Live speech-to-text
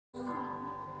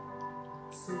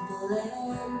simple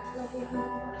and plain.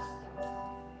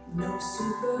 No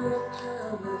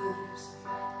superpowers,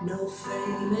 no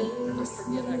famous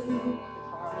name,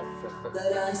 but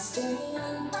I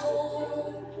stand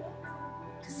tall,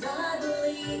 'cause I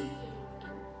believe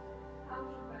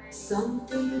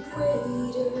something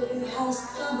greater has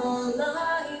come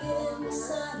alive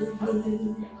inside of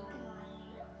me.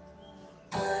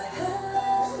 I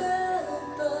have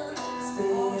felt the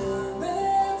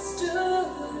Spirit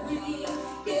stirring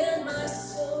in my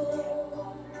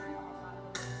soul,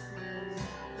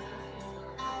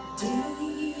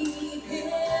 deep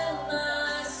in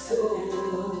my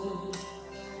soul.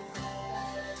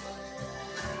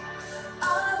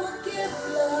 I will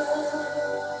give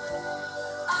love,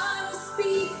 I will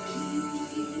speak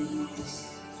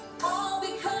peace, all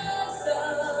because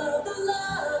of the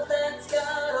love that's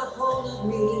got a hold of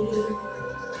me.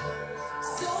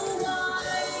 So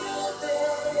wide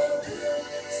open,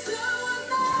 so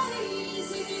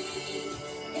amazing,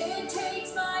 it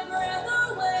takes my breath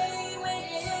away when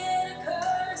it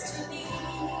occurs to me.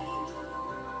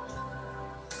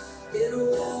 In a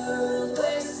world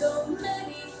where so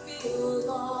many feel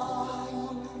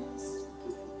lost,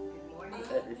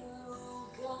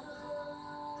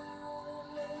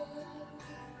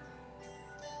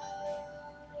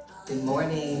 Good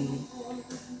morning.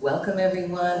 Welcome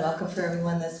everyone. Welcome for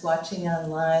everyone that's watching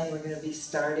online. We're going to be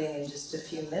starting in just a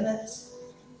few minutes.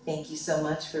 Thank you so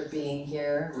much for being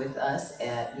here with us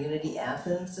at Unity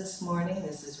Athens this morning.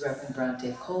 This is Reverend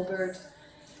Bronte Colbert,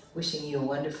 wishing you a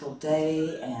wonderful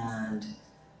day and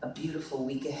a beautiful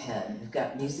week ahead. We've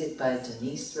got music by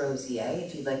Denise Rosier.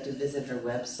 If you'd like to visit her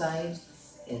website,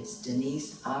 it's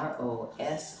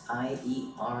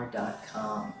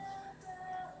DeniseRosier.com.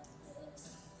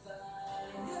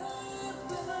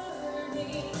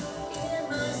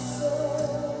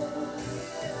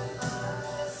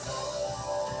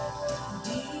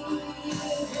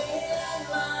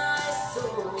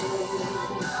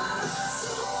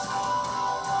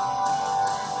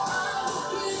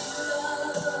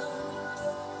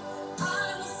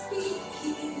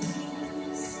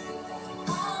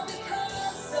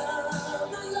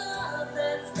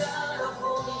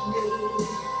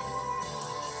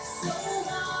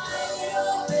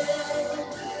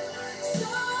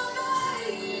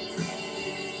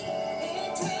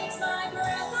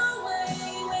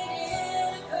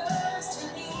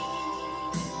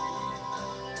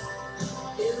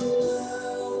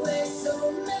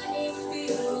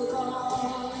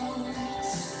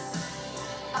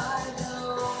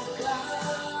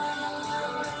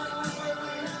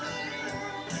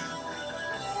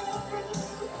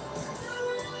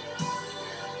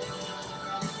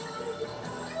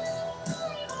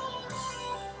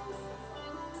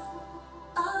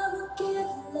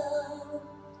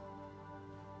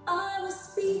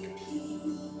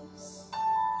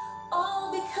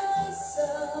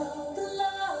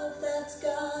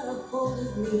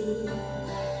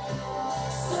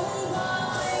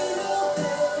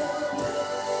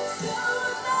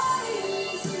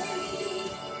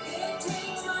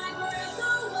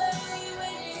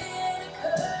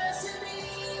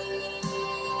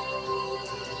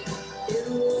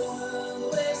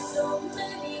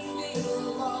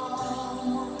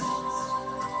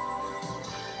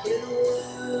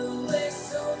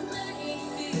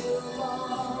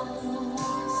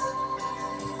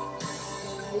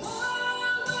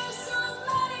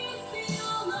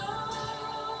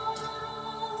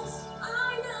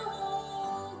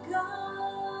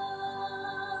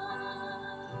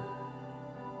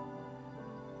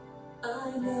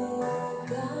 I know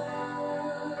God.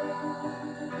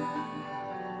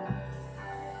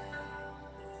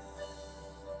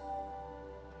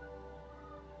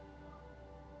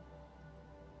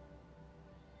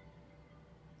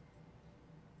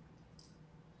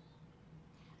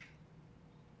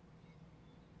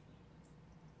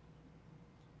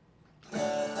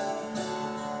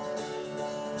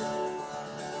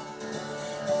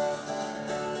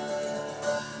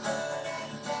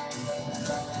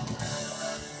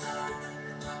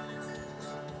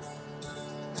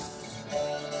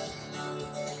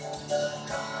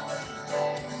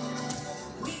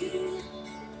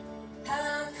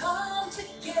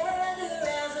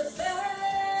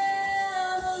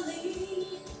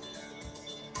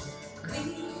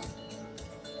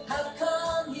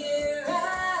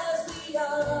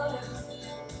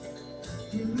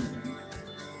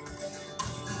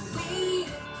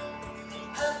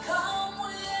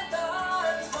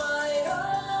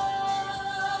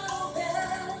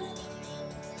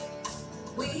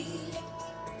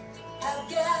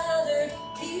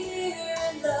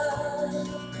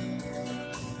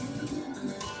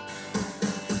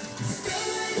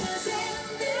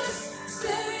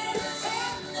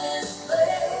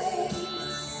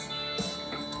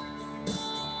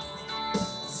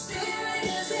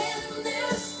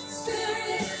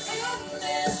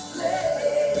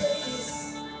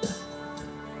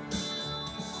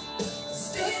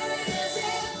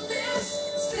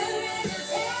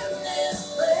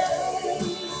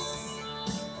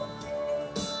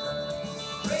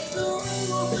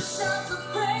 shouts of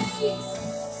praise,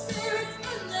 spirits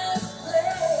in this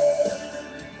place.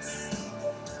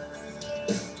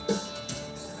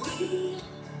 We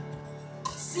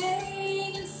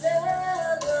sing in celebration.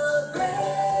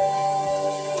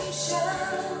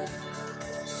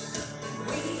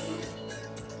 We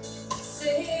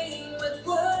sing with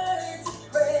words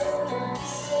of prayer.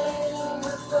 Sing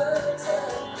with words of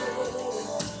prayer.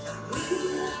 We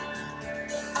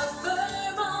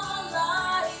affirm our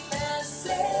life as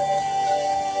sacred.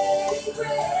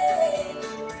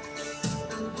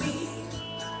 We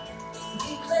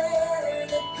declare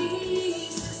that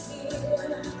peace is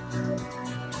here.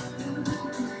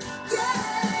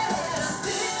 Yeah,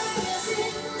 Spirit is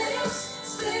in this,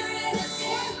 Spirit is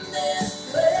in this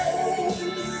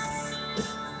place.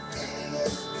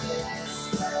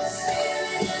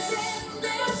 Spirit is in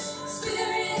this,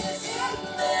 Spirit is in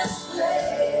this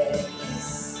place.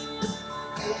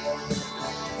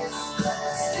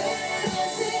 Spirit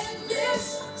is in this,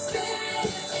 Spirit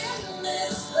is in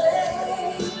this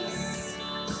place.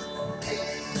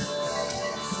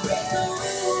 Raise the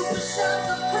roof for shouts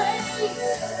of praise.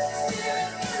 Spirit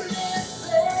in this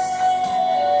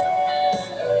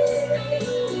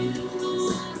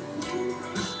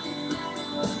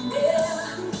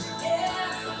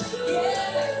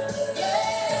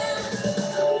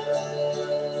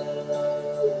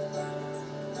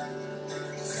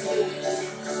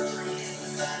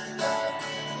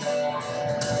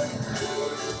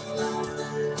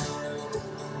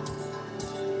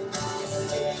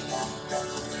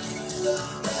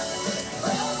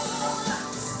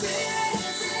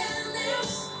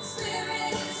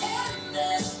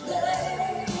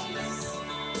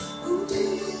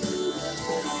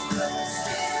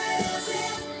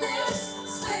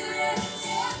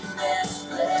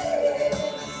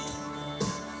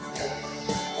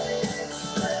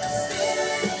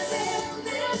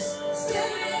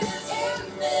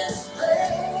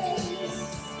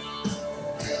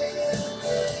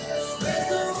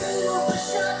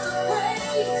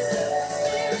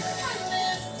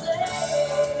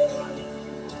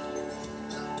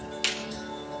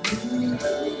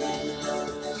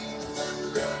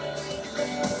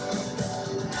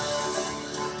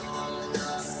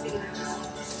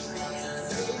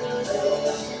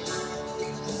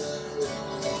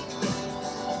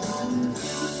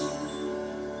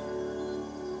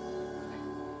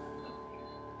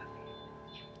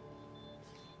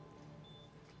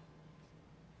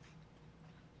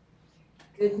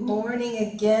Good morning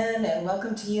again, and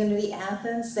welcome to Unity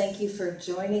Athens. Thank you for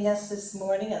joining us this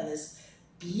morning on this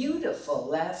beautiful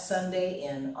last Sunday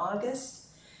in August.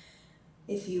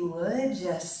 If you would,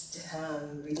 just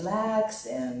relax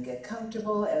and get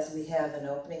comfortable as we have an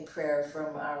opening prayer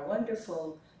from our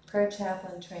wonderful prayer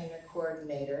chaplain trainer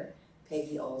coordinator,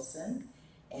 Peggy Olson,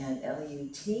 and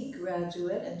LUT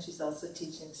graduate, and she's also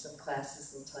teaching some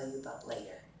classes we'll tell you about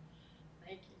later.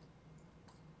 Thank you.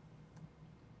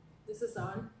 This is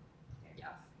on?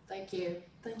 Yeah, thank you.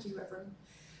 Thank you, Reverend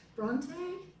Bronte.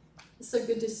 It's so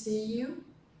good to see you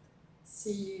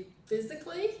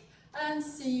physically, and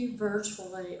see you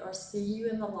virtually, or see you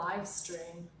in the live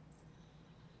stream.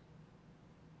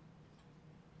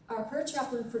 Our prayer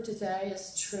chaplain for today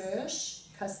is Trish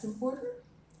Custom Porter.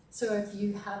 So if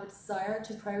you have a desire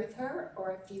to pray with her,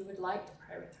 or if you would like to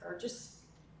pray with her, just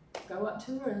go up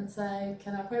to her and say,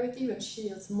 "Can I pray with you?" And she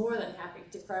is more than happy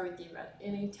to pray with you at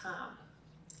any time.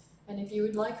 And if you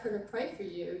would like her to pray for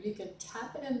you, you can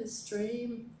tap it in the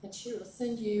stream and she will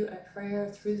send you a prayer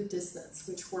through the distance,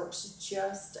 which works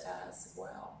just as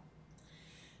well.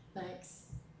 Thanks.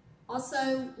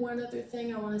 Also, one other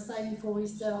thing I want to say before we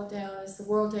settle down is the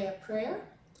World Day of Prayer,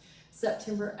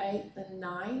 September 8th and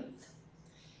 9th.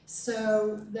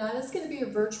 So that is going to be a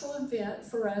virtual event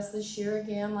for us this year,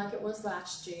 again, like it was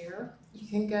last year. You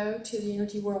can go to the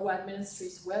Unity Worldwide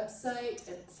Ministries website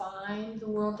and find the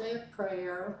World Day of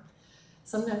Prayer.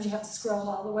 Sometimes you have to scroll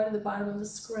all the way to the bottom of the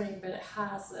screen, but it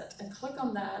has it. And click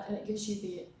on that and it gives you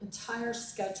the entire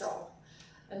schedule.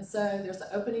 And so there's an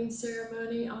opening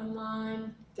ceremony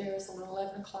online, there's an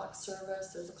 11 o'clock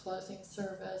service, there's a closing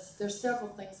service, there's several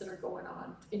things that are going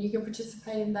on. And you can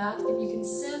participate in that, and you can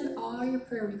send all your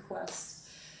prayer requests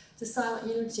to Silent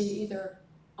Unity either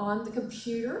on the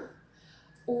computer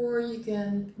or you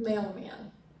can mail them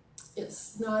in.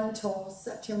 It's not until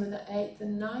September the 8th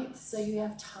and 9th, so you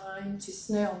have time to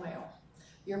snail mail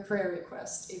your prayer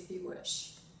request if you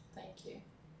wish. Thank you.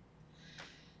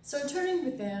 So turning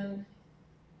within,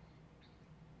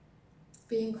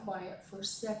 being quiet for a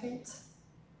second.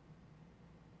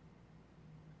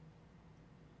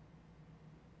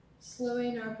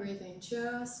 Slowing our breathing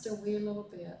just a wee little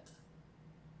bit.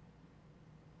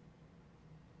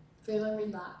 feeling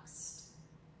relaxed.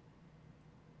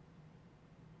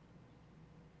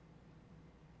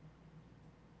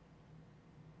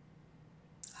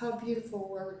 How beautiful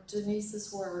were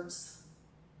Denise's words.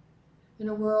 In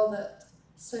a world that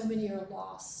so many are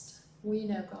lost, we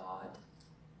know God.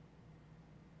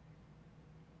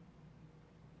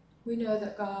 We know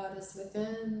that God is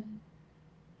within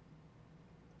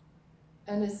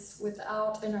and is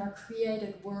without in our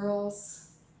created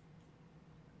worlds.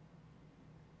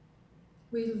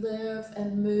 We live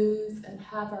and move and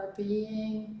have our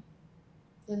being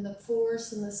in the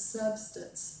force and the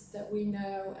substance that we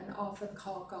know and often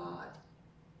call God,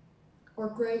 or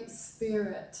Great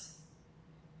Spirit,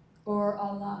 or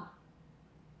Allah.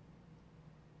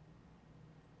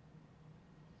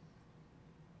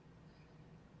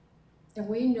 And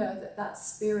we know that that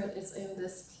Spirit is in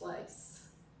this place.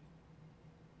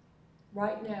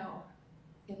 Right now,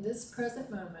 in this present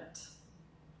moment,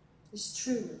 is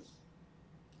truly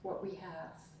what we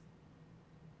have.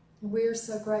 And we are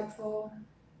so grateful.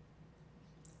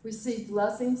 We see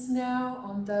blessings now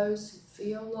on those who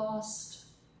feel lost.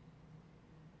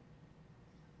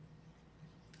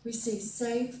 We see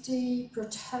safety,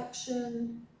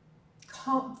 protection,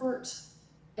 comfort,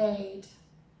 aid,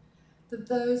 that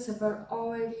those have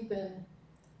already been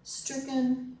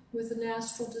stricken with a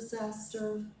natural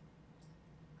disaster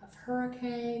of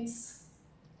hurricanes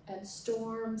and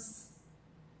storms,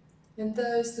 and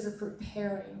those that are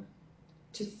preparing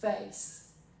to face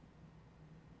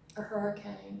a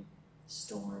hurricane,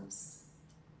 storms.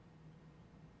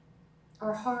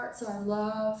 Our hearts, our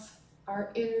love,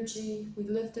 our energy, we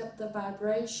lift up the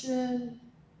vibration,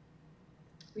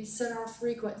 we set our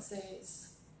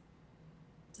frequencies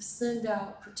to send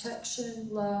out protection,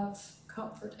 love,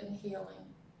 comfort, and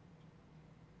healing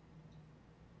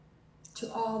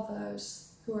to all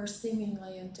those who are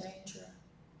seemingly in danger,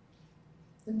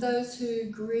 and those who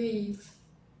grieve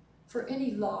for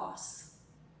any loss.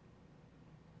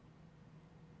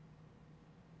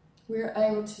 We're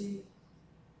able to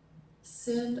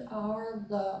send our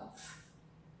love,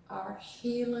 our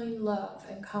healing love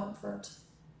and comfort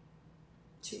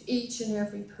to each and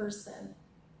every person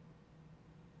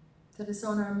that is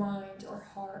on our mind or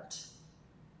heart,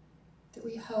 that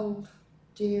we hold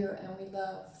dear and we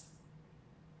love.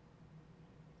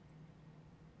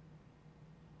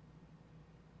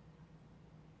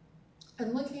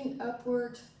 And looking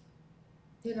upward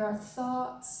in our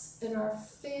thoughts, in our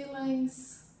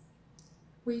feelings,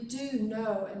 we do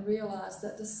know and realize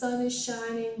that the sun is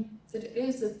shining, that it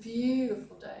is a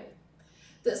beautiful day,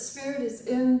 that Spirit is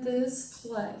in this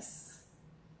place,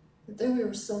 that we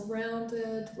are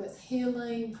surrounded with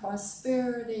healing,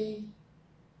 prosperity,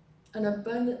 an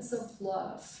abundance of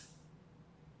love.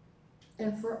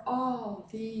 And for all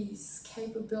these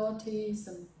capabilities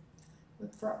and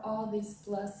for all these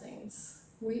blessings,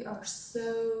 we are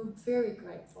so very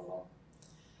grateful.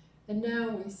 And now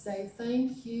we say,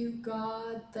 thank you,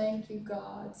 God, thank you,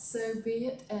 God. So be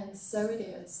it, and so it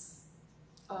is.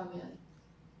 Amen.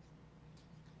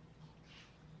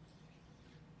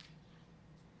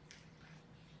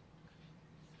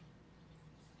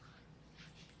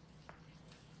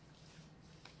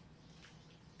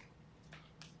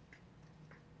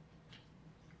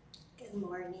 Good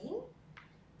morning.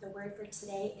 The word for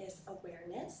today is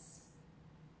awareness.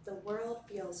 The world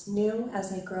feels new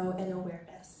as I grow in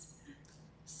awareness.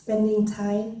 Spending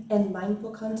time in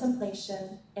mindful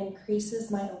contemplation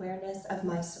increases my awareness of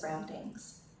my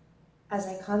surroundings. As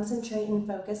I concentrate and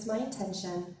focus my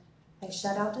attention, I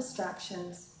shut out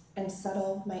distractions and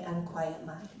settle my unquiet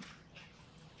mind.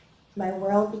 My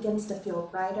world begins to feel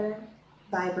brighter,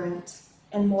 vibrant,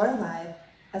 and more alive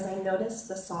as I notice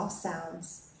the soft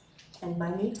sounds and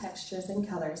minute textures and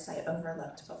colors I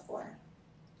overlooked before.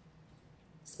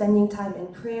 Spending time in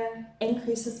prayer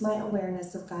increases my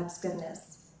awareness of God's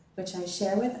goodness, which I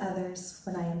share with others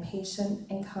when I am patient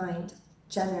and kind,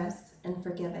 generous and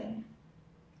forgiving.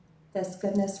 This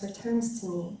goodness returns to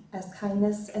me as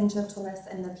kindness and gentleness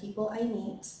in the people I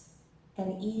meet,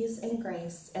 and ease and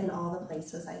grace in all the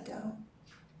places I go.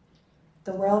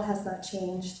 The world has not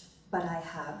changed, but I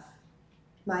have.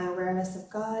 My awareness of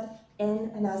God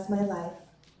in and as my life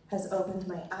has opened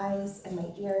my eyes and my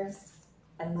ears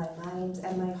and my mind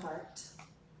and my heart.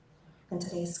 And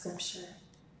today's scripture,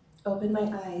 open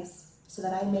my eyes so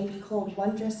that I may behold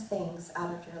wondrous things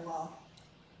out of your law.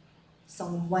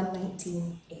 Psalm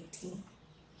 119:18.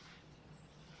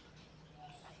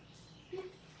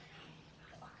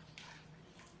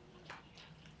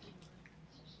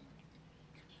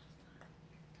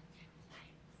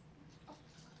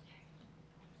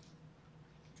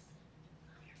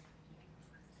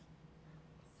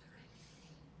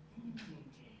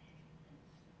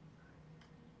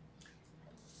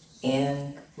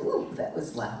 And, ooh, that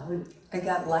was loud. I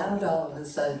got loud all of a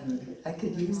sudden. I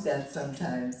could use that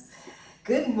sometimes.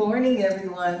 Good morning,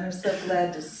 everyone. We're so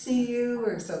glad to see you.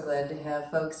 We're so glad to have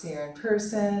folks here in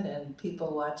person and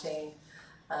people watching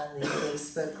on the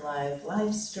Facebook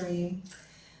live stream.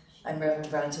 I'm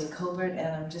Reverend Bronte Colbert,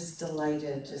 and I'm just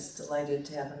delighted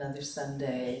to have another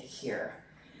Sunday here.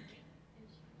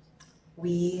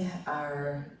 We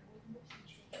have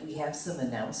some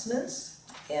announcements.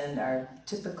 And our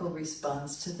typical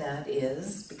response to that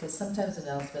is, because sometimes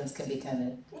announcements can be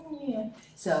kind of, yeah.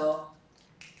 So,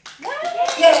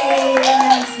 yay,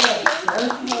 announcements,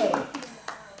 okay.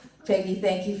 Peggy,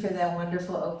 thank you for that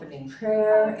wonderful opening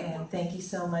prayer, and thank you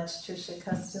so much, Tricia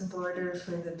Custom Border,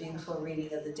 for the beautiful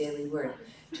reading of the Daily Word.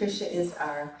 Tricia is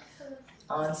our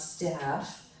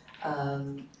on-staff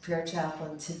prayer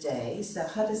chaplain today. So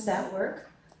how does that work?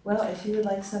 Well, if you would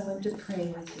like someone to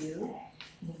pray with you,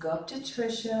 you go up to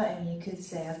Tricia and you could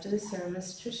say after the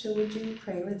service, Tricia, would you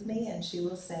pray with me? And she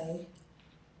will say,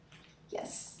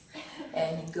 yes.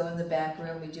 And you can go in the back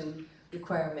room. We do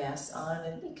require masks on,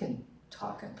 and you can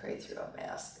talk and pray through a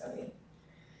mask. I mean,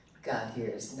 God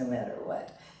hears no matter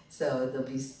what. So there'll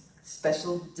be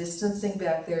special distancing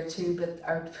back there too, but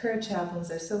our prayer chaplains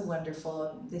are so wonderful,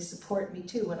 and they support me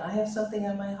too. When I have something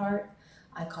on my heart,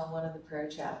 I call one of the prayer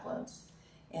chaplains.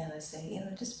 And I say,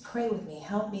 just pray with me.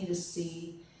 Help me to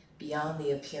see beyond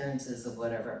the appearances of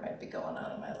whatever might be going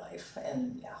on in my life.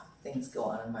 And yeah, things go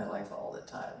on in my life all the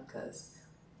time because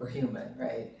we're human,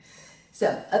 right?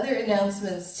 So, other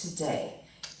announcements today.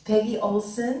 Peggy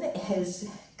Olson has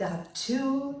got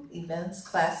 2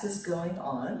 classes going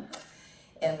on,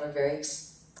 and we're very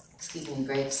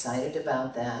excited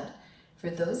about that. For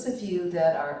those of you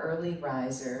that are early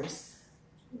risers,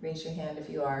 raise your hand if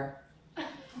you are.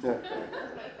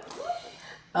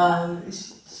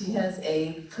 She has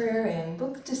a prayer and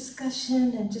book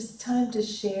discussion and just time to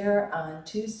share on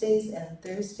Tuesdays and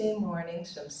Thursday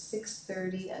mornings from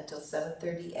 6:30 until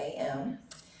 7:30 a.m.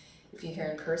 If you're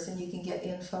here in person, you can get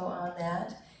info on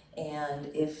that. And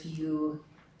if you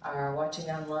are watching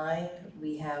online,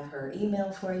 we have her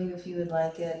email for you if you would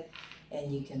like it.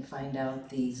 And you can find out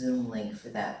the Zoom link for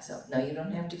that. So, no, you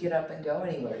don't have to get up and go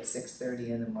anywhere at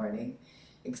 6:30 in the morning,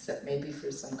 except maybe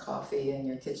for some coffee and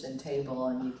your kitchen table,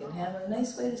 and you can have a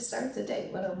nice way to start the day.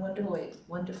 What a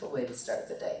wonderful way to start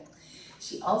the day.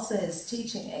 She also is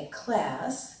teaching a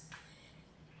class,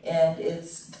 and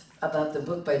it's about the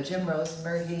book by Jim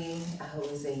Rosemurgy, who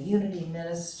is a Unity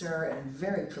minister and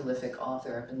very prolific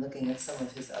author. I've been looking at some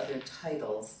of his other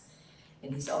titles,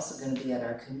 and he's also going to be at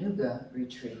our Canoga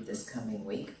retreat this coming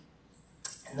week.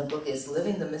 And the book is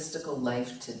Living the Mystical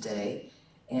Life Today,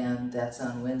 and that's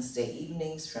on Wednesday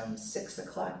evenings from 6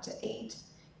 o'clock to 8.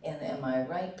 And am I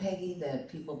right, Peggy, that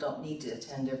people don't need to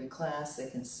attend every class? They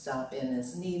can stop in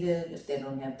as needed. If they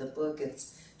don't have the book,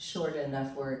 it's short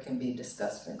enough where it can be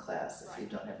discussed in class if you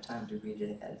don't have time to read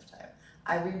it ahead of time.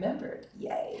 I remembered,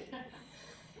 yay.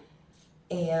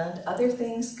 And other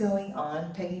things going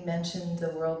on, Peggy mentioned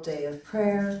the World Day of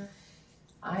Prayer.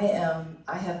 I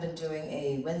have been doing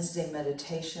a Wednesday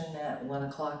meditation at 1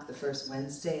 o'clock, the first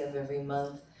Wednesday of every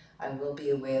month. I will be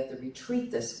away at the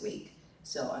retreat this week,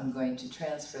 so I'm going to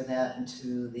transfer that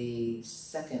into the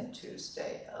second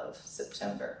Tuesday of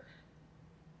September.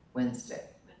 Wednesday,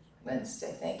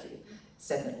 thank you.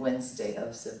 Second Wednesday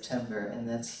of September, and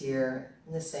that's here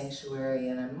in the sanctuary,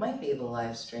 and I might be able to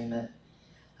live stream it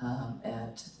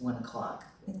at 1 o'clock.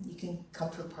 And you can come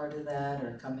for part of that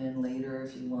or come in later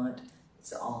if you want.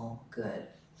 It's all good.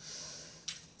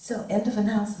 So, end of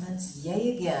announcements, yay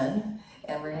again,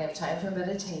 and we're going to have time for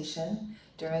meditation.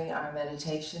 During our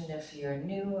meditation, if you're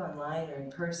new, online, or in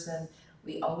person,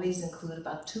 we always include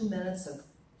about 2 minutes of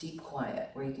deep quiet,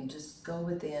 where you can just go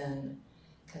within,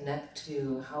 connect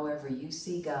to however you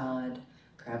see God,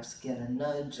 perhaps get a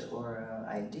nudge or an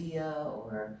idea,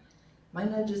 or my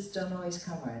nudges don't always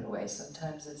come right away.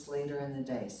 Sometimes it's later in the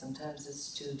day, sometimes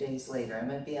it's 2 days later. I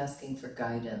might be asking for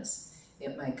guidance.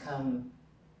 It might come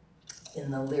in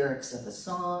the lyrics of a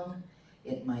song,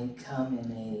 it might come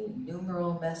in a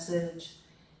numeral message,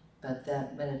 but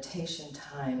that meditation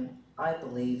time, I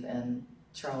believe, and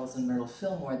Charles and Myrtle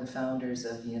Fillmore, the founders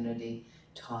of Unity,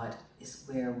 taught, is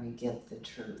where we get the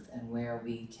truth and where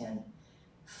we can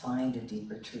find a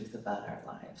deeper truth about our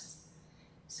lives.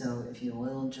 So if you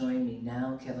will join me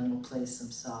now, Kevin will play some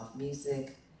soft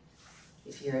music.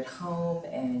 If you're at home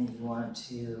and you want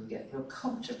to get real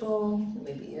comfortable,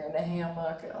 maybe you're in a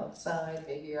hammock outside,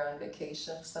 maybe you're on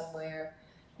vacation somewhere,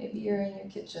 maybe you're in your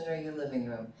kitchen or your living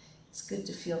room. It's good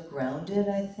to feel grounded,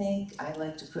 I think. I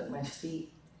like to put my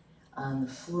feet on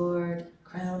the floor,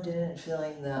 grounded and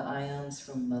feeling the ions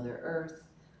from Mother Earth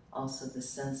Also the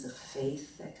sense of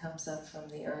faith that comes up from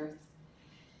the earth.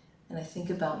 And I think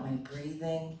about my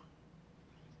breathing.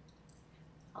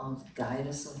 I'll guide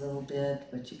us a little bit,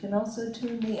 but you can also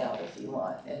tune me out if you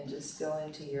want and just go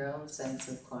into your own sense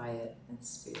of quiet and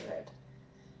spirit.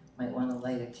 Might want to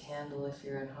light a candle if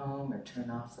you're at home, or turn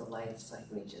off the lights like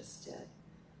we just did.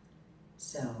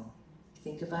 So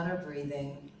think about our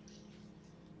breathing.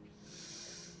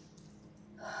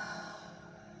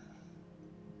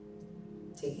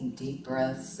 Taking deep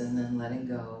breaths and then letting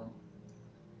go.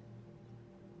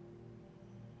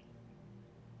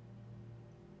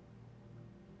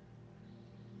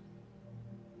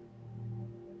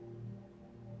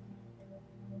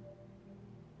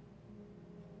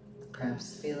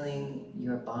 Perhaps feeling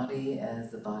your body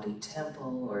as the body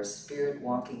temple or spirit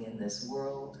walking in this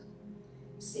world,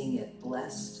 seeing it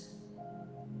blessed,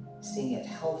 seeing it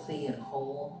healthy and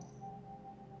whole.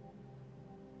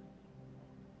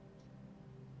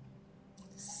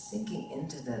 Sinking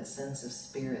into that sense of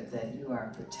spirit that you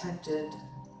are protected,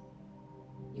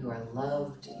 you are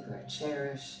loved, you are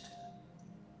cherished.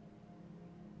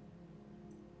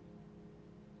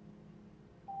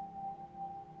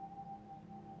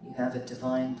 You have a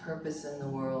divine purpose in the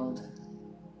world.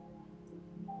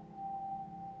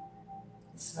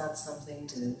 It's not something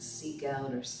to seek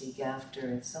out or seek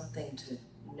after, it's something to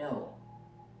know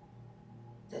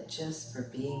that just for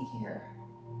being here,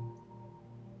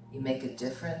 you make a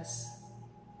difference,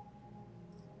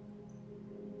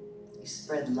 you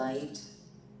spread light,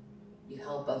 you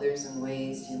help others in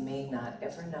ways you may not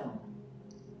ever know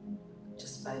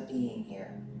just by being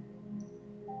here.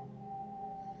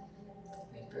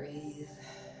 We breathe,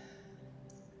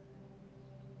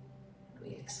 and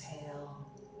we exhale.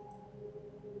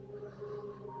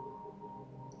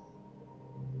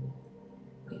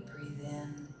 We breathe in,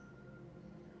 and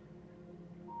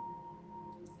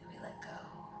we let go.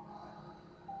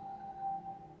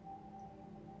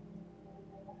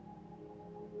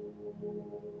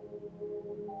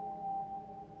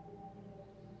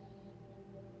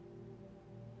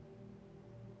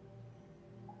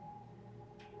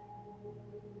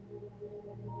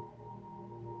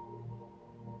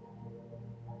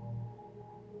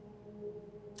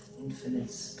 Infinite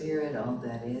Spirit, all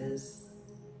that is,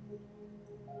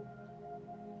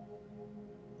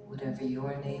 whatever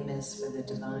your name is for the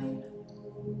divine,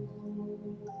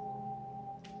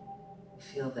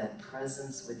 feel that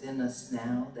presence within us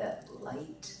now, that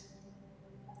light.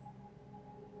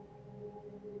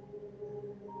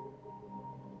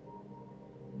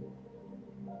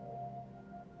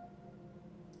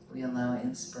 We allow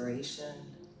inspiration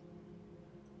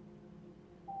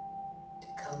to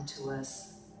come to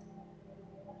us.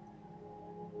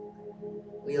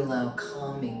 We allow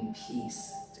calming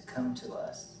peace to come to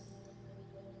us.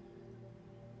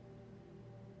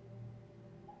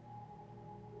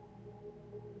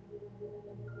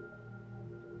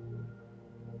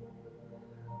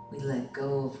 We let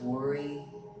go of worry,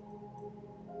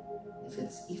 if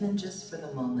it's even just for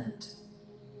the moment.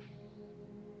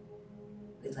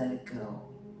 We let it go.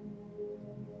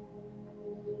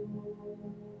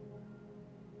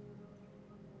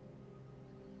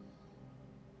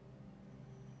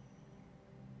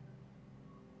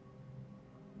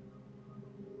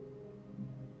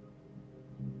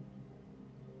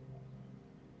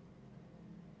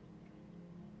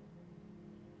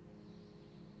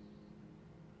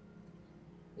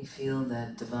 We feel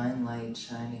that divine light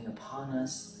shining upon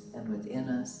us and within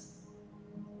us.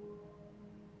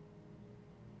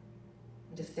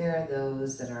 And if there are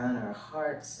those that are on our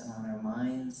hearts and on our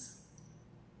minds,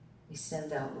 we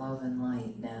send out love and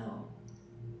light now.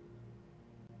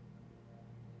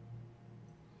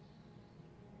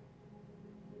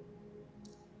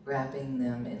 Wrapping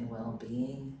them in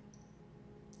well-being.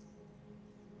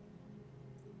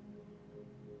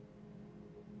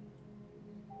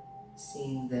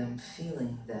 Seeing them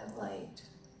feeling that light.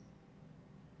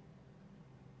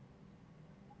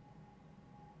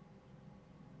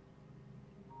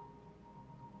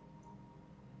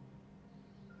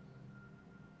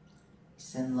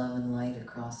 Send love and light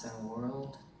across our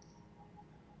world,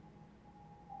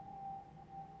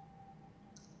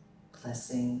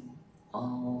 blessing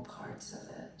all parts of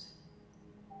it.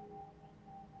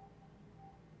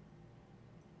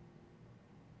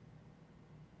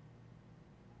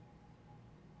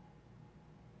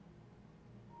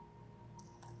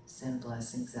 Send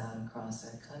blessings out across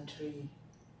our country,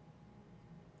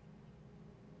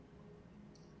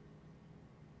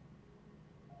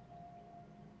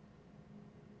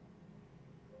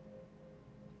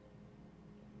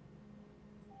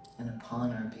 and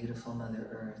upon our beautiful Mother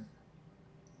Earth.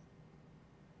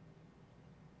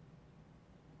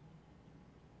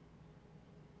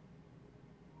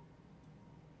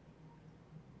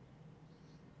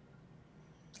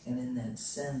 that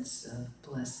sense of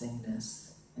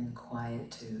blessingness and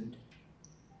quietude.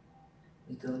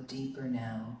 We go deeper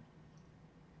now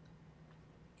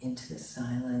into the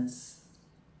silence.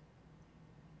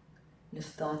 And if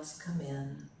thoughts come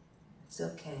in, it's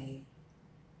okay.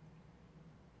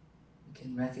 We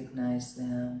can recognize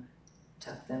them,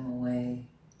 tuck them away,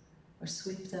 or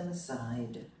sweep them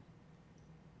aside.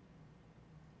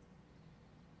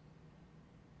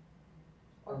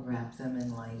 Or wrap them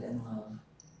in light and love.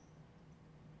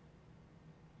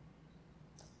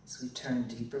 As we turn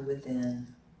deeper within,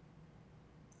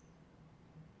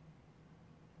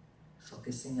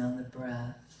 focusing on the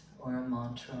breath or a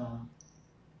mantra,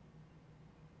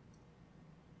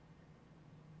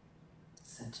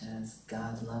 such as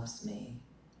God loves me,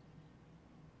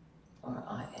 or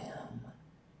I am,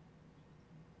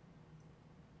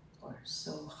 or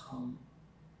so hum.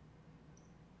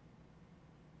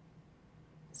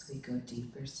 As we go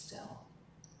deeper still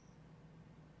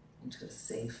into a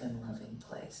safe and loving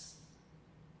place.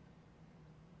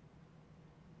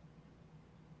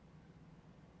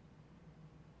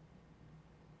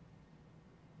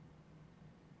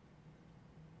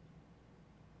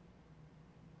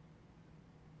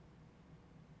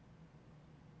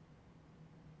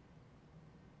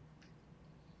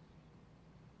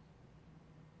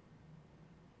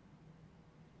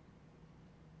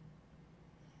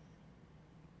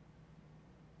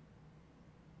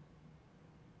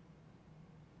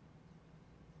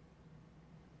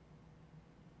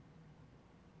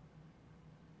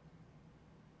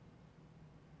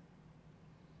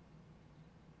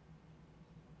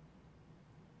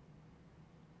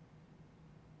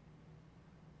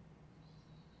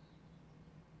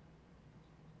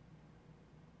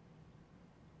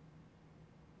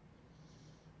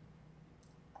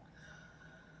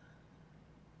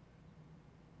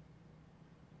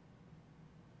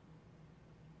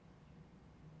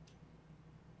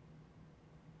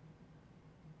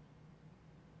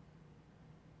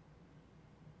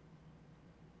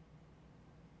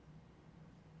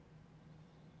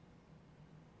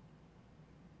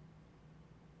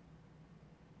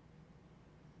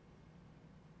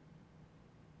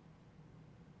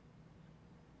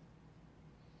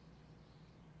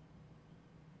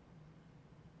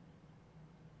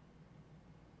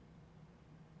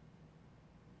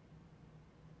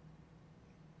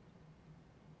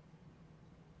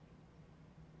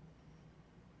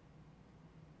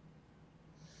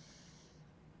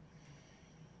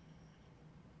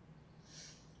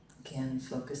 Again,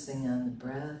 focusing on the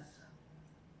breath.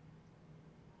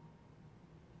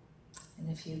 And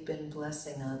if you've been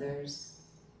blessing others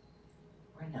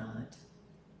or not,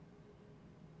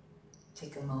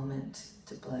 take a moment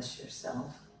to bless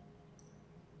yourself.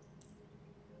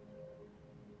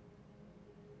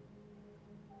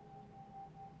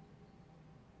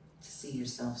 To see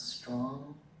yourself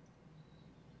strong,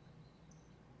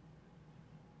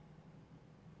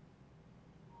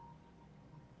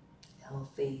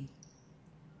 healthy,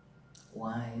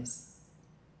 wise,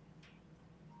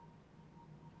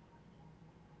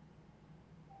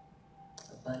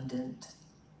 abundant,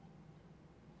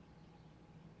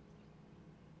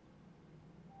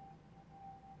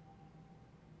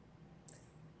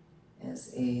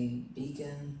 as a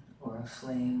beacon or a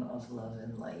flame of love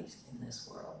and light in this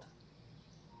world.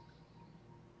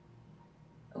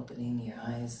 Opening your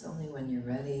eyes only when you're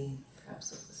ready,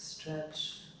 perhaps with a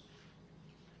stretch.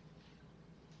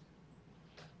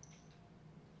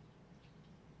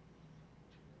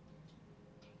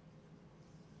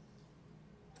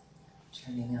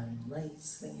 Turning on the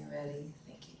lights when you're ready.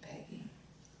 Thank you, Peggy.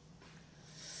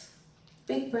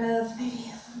 Big breath,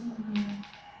 maybe.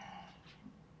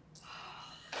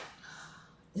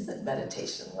 Isn't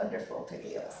meditation wonderful,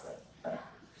 Peggy? I was like,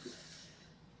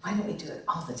 why don't we do it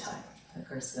all the time? Of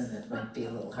course, then it might be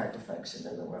a little hard to function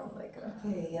in the world. Like,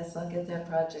 okay, yes, I'll get that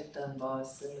project done,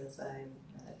 boss, as soon as I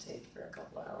meditate for a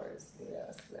couple hours.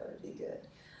 Yes, that would be good.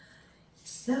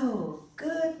 So,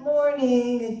 good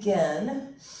morning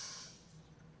again.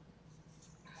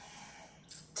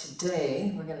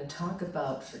 Today, we're going to talk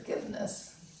about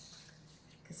forgiveness,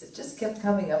 because it just kept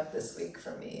coming up this week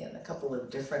for me in a couple of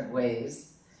different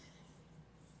ways.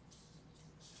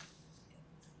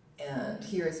 And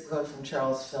here is a quote from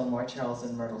Charles Fillmore. Charles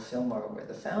and Myrtle Fillmore were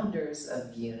the founders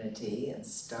of Unity and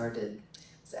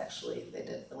they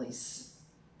didn't really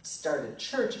start a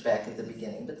church back at the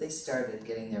beginning, but they started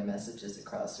getting their messages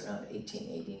across around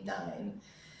 1889,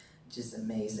 which is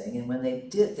amazing. And when they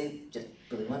did, they just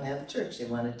really wanted to have a church. They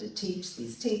wanted to teach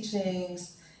these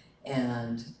teachings.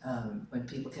 And when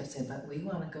people kept saying, but we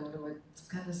want to go to some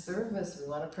kind of service, we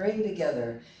want to pray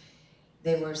together.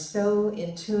 they were so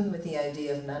in tune with the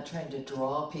idea of not trying to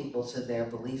draw people to their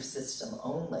belief system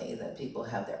only, that people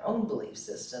have their own belief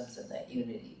systems and that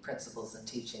unity principles and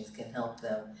teachings can help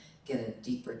them get a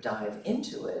deeper dive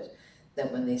into it,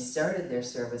 that when they started their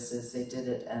services, they did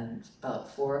it at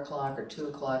about 4 o'clock or 2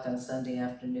 o'clock on Sunday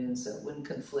afternoon, so it wouldn't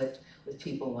conflict with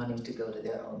people wanting to go to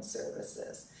their own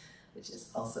services, which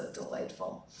is also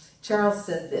delightful. Charles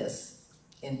said this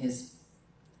in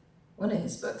one of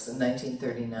his books in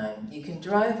 1939, "You can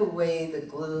drive away the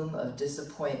gloom of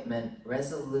disappointment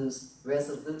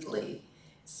resolutely,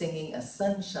 singing a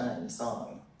sunshine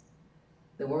song.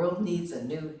 The world needs a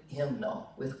new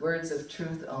hymnal with words of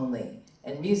truth only,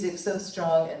 and music so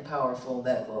strong and powerful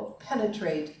that it will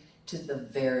penetrate to the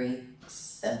very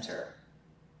center."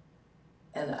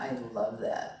 And I love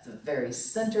that, the very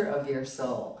center of your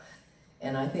soul.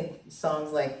 And I think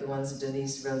songs like the ones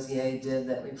Denise Rosier did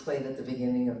that we played at the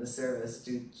beginning of the service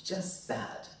do just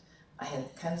that. I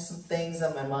had kind of some things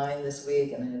on my mind this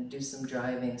week and I had to do some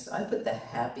driving, so I put the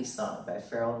Happy Song by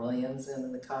Pharrell Williams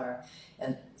in the car,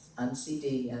 and on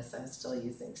CD, yes, I'm still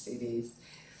using CDs.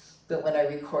 But when I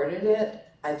recorded it,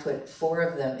 I put 4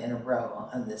 of them in a row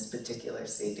on this particular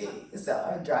CD. So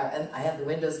I'm driving, I had the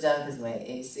windows down because my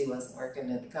AC wasn't working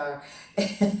in the car,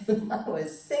 and I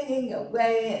was singing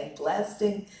away and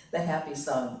blasting the Happy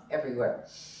Song everywhere.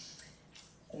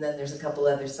 And then there's a couple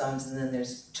other songs, and then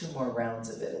there's 2 more rounds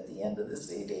of it at the end of the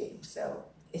CD. So,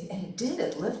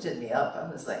 it lifted me up.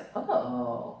 I was like,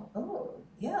 oh,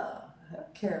 yeah. I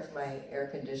don't care if my air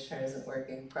conditioner isn't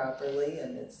working properly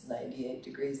and it's 98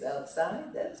 degrees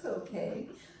outside, that's okay.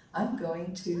 I'm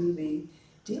going to the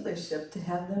dealership to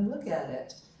have them look at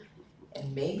it.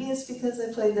 And maybe it's because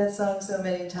I played that song so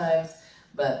many times,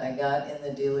 but I got in the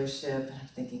dealership and I'm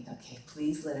thinking, okay,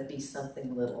 please let it be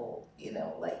something little,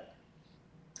 like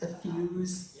a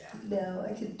fuse.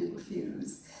 I could do a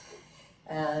fuse.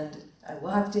 And I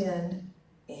walked in,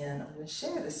 and I'm going to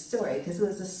share this story because it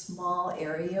was a small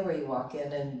area where you walk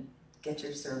in and get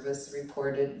your service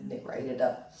reported and they write it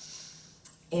up.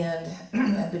 And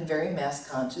I've been very mask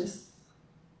conscious.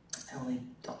 I only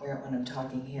don't wear it when I'm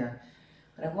talking here.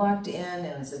 But I walked in and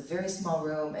it was a very small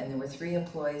room and there were 3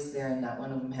 employees there and not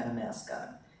one of them had a mask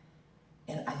on.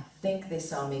 And I think they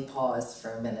saw me pause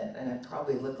for a minute and I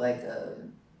probably looked like a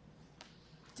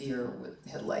deer with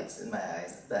headlights in my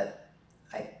eyes, but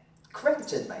I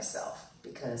corrected myself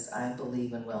because I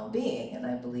believe in well-being and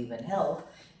I believe in health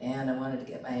and I wanted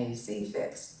to get my AC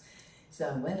fixed. So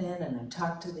I went in and I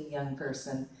talked to the young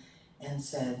person and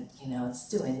said, it's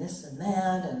doing this and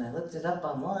that, and I looked it up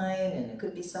online and it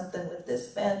could be something with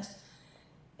this vent.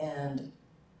 And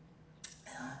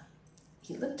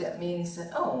he looked at me and he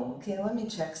said, oh, okay, let me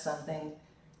check something.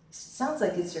 Sounds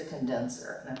like it's your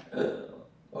condenser. And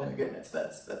oh my goodness,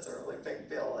 that's a really big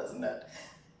bill, isn't it?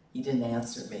 He didn't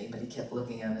answer me, but he kept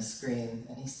looking on his screen,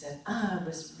 and he said, I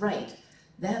was right.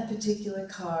 That particular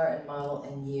car and model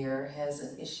and year has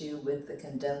an issue with the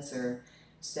condenser,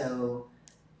 so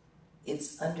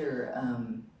it's under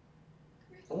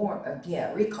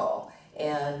recall,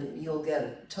 and you'll get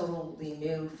a totally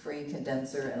new free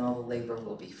condenser and all the labor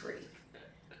will be free.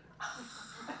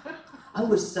 I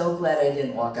was so glad I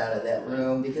didn't walk out of that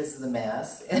room because of the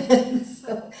mask. And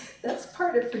so that's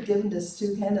part of forgiveness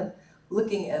too, kind of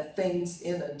looking at things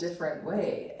in a different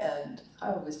way. And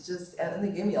and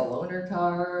they gave me a loaner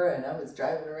car and I was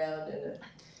driving around in a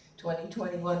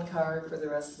 2021 car for the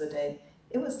rest of the day.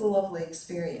 It was a lovely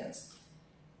experience.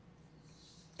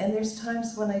 And there's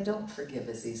times when I don't forgive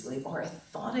as easily, or I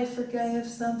thought I forgave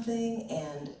something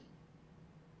and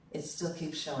it still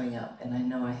keeps showing up, and I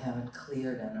know I haven't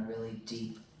cleared on a really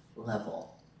deep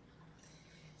level.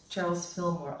 Charles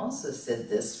Fillmore also said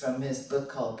this from his book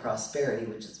called Prosperity,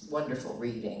 which is wonderful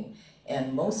reading,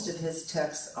 and most of his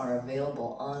texts are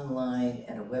available online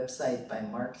at a website by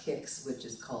Mark Hicks, which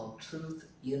is called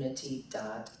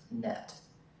truthunity.net,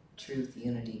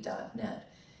 truthunity.net,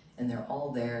 and they're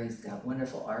all there. He's got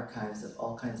wonderful archives of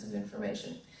all kinds of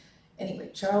information. Anyway,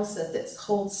 Charles said this,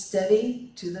 hold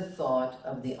steady to the thought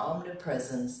of the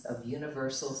omnipresence of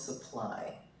universal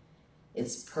supply,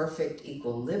 its perfect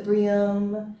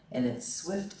equilibrium, and its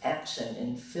swift action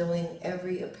in filling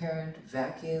every apparent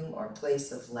vacuum or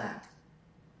place of lack.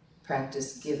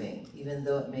 Practice giving, even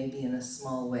though it may be in a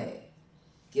small way.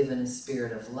 Give in a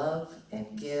spirit of love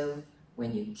and give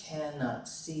when you cannot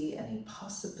see any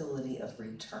possibility of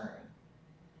return.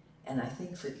 And I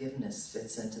think forgiveness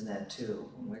fits into that too.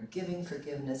 When we're giving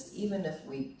forgiveness, even if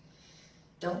we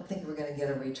don't think we're going to get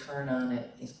a return on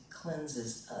it, it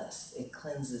cleanses us. It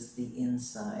cleanses the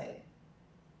inside.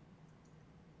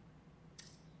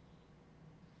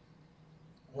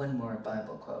 One more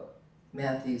Bible quote.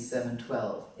 Matthew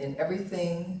 7:12. In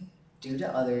everything, do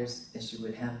to others as you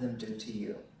would have them do to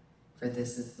you, for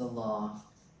this is the law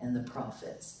and the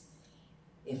prophets.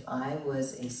 If I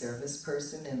was a service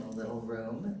person in a little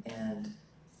room and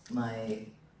my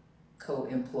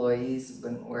co-employees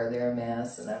wouldn't wear their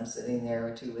masks and I'm sitting there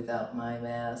or two without my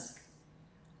mask,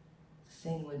 the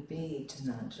thing would be to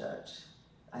not judge.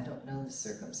 I don't know the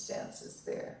circumstances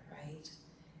there, right?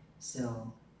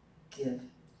 So give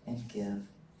and give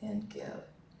and give.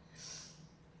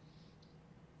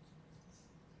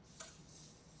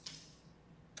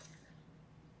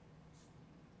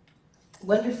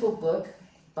 Wonderful book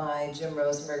by Jim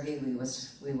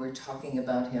Rosemurgy. We were talking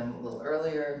about him a little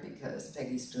earlier because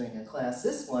Peggy's doing a class.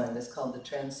 This one is called The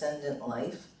Transcendent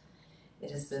Life. It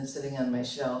has been sitting on my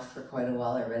shelf for quite a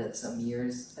while. I read it some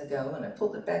years ago and I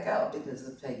pulled it back out because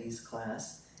of Peggy's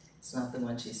class. It's not the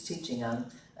one she's teaching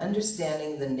on.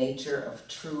 Understanding the Nature of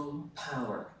True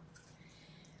Power.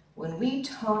 When we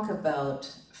talk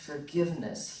about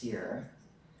forgiveness here,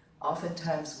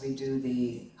 oftentimes we do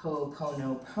the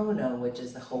Ho'oponopono, which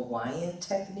is the Hawaiian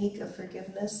technique of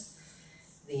forgiveness.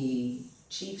 The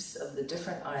chiefs of the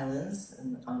different islands,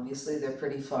 and obviously they're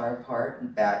pretty far apart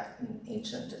and back in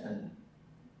ancient and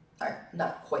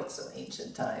not quite so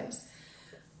ancient times,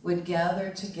 would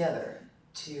gather together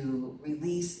to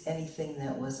release anything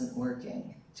that wasn't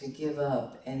working, to give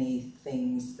up any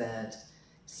things that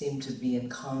seemed to be in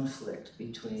conflict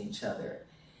between each other.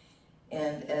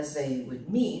 And as they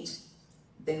would meet,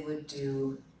 they would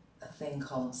do a thing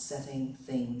called setting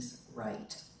things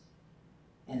right.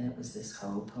 And it was this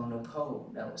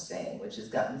Ho'oponopono saying, which has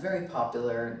gotten very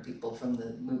popular, and people from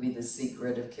the movie The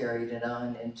Secret have carried it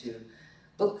on into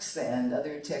books and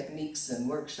other techniques and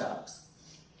workshops.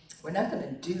 We're not going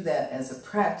to do that as a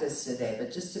practice today,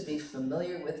 but just to be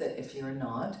familiar with it if you're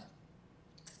not,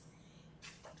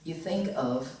 you think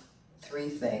of 3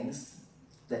 things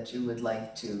that you would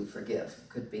like to forgive. It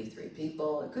could be 3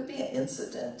 people, it could be an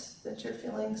incident that you're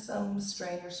feeling some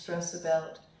strain or stress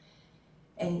about,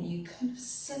 and you kind of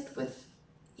sit with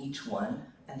each one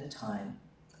at a time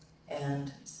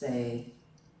and say,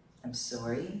 I'm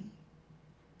sorry,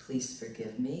 please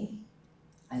forgive me,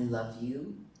 I love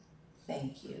you,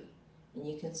 thank you. And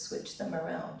you can switch them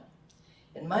around.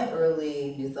 In my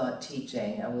early New Thought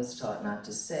teaching, I was taught not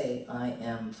to say I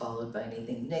am followed by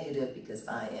anything negative, because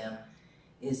I am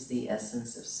is the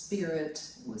essence of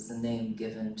spirit. It was the name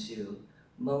given to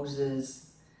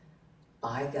Moses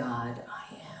by God.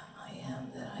 I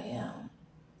am that I am.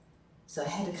 So I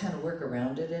had to kind of work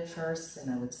around it at first,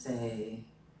 and I would say,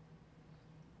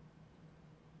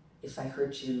 if I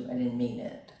hurt you, I didn't mean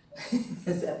it.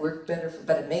 Because that worked better,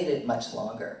 but it made it much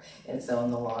longer. And so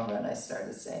in the long run, I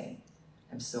started saying,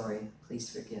 I'm sorry, please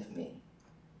forgive me.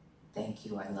 Thank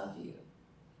you, I love you.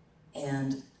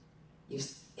 And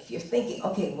if you're thinking,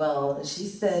 okay, well, she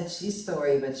said she's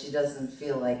sorry, but she doesn't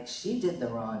feel like she did the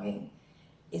wronging,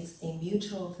 it's a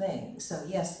mutual thing. So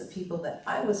yes, the people that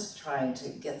I was trying to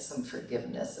get some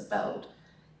forgiveness about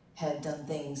had done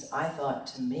things I thought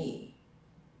to me,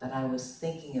 but I was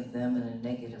thinking of them in a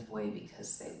negative way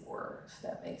because they were, if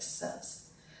that makes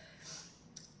sense.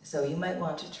 So you might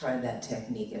want to try that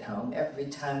technique at home. Every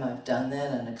time I've done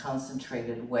that in a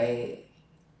concentrated way,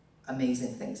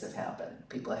 amazing things have happened.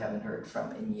 People I haven't heard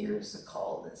from in years have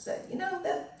called and said, you know,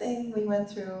 that thing we went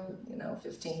through,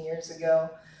 15 years ago,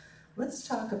 let's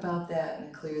talk about that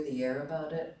and clear the air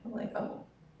about it. I'm like, oh,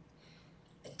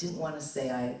 I didn't want to say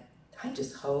I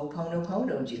just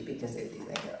Ho'oponopono'd you, because they'd be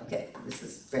thinking, okay, this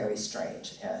is very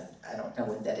strange and I don't know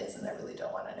what that is and I really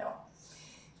don't want to know.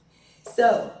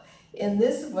 So in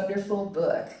this wonderful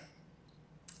book,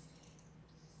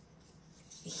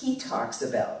 he talks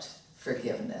about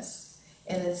forgiveness.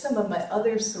 And in some of my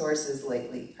other sources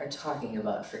lately are talking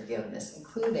about forgiveness,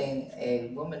 including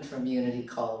a woman from Unity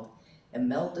called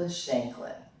Imelda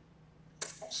Shanklin.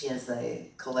 She has a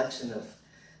collection of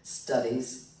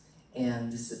studies,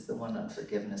 and this is the one on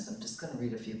forgiveness. I'm just going to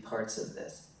read a few parts of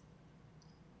this.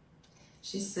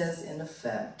 She says, in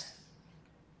effect,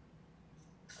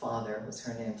 Father was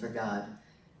her name for God,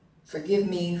 forgive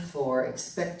me for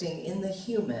expecting in the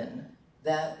human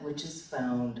that which is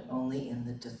found only in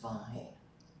the divine.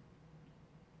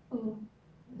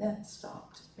 That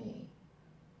stopped me,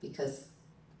 because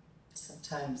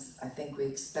sometimes I think we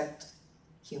expect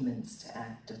humans to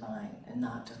act divine and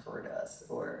not to hurt us,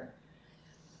 or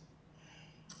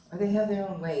they have their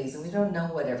own ways, and we don't know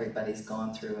what everybody's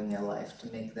gone through in their life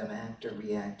to make them act or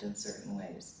react in certain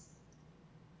ways.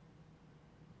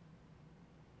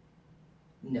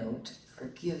 Note,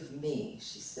 forgive me,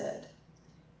 she said.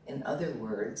 In other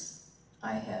words,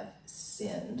 I have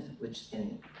sinned, which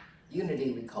in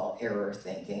Unity we call error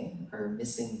thinking, or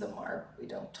missing the mark. We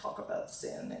don't talk about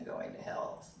sin and going to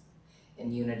hell.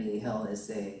 In Unity, hell is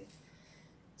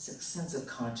it's a sense of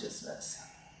consciousness.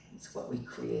 It's what we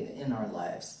create in our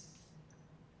lives.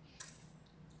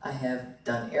 I have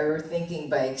done error thinking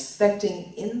by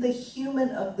expecting in the human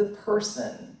of the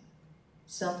person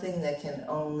something that can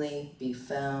only be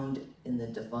found in the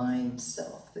divine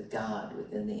self, the God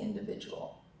within the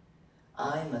individual.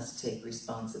 I must take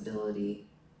responsibility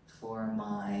for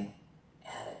my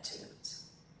attitudes.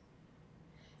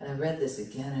 And I read this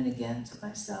again and again to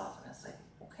myself, and I was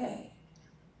like, okay,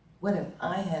 what if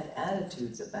I had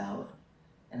attitudes about,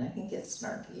 and I can get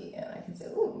snarky, and I can say,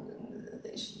 oh,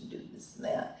 they shouldn't do this and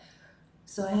that.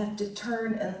 So I have to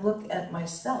turn and look at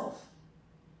myself.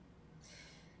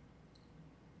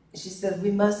 She said,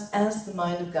 we must ask the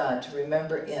mind of God to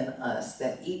remember in us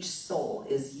that each soul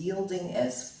is yielding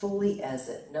as fully as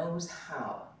it knows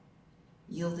how.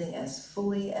 Yielding as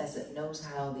fully as it knows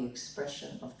how the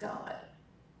expression of God.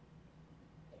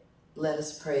 Let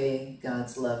us pray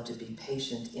God's love to be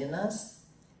patient in us.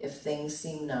 If things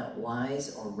seem not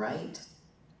wise or right,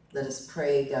 let us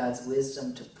pray God's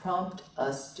wisdom to prompt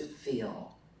us to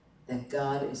feel that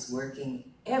God is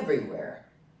working everywhere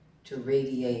to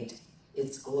radiate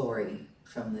its glory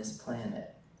from this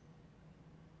planet.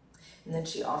 And then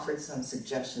she offered some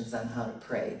suggestions on how to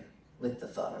pray with the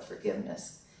thought of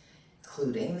forgiveness,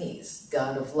 including these: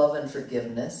 God of love and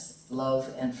forgiveness,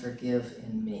 love and forgive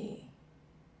in me.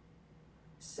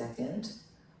 Second,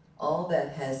 all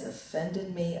that has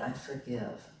offended me, I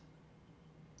forgive.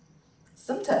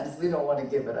 Sometimes we don't want to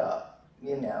give it up,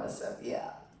 so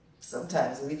yeah.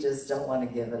 Sometimes we just don't want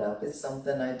to give it up. It's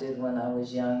something I did when I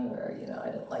was young, where, I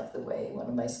didn't like the way one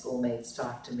of my schoolmates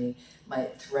talked to me. My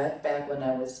threat back when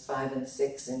I was 5 and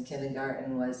 6 in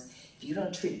kindergarten was, if you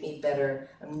don't treat me better,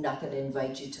 I'm not going to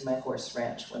invite you to my horse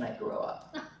ranch when I grow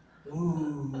up.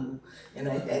 Ooh, and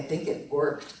I think it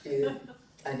worked.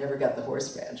 I never got the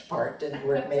horse ranch part. Didn't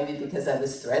work, maybe because I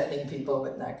was threatening people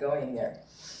with not going there.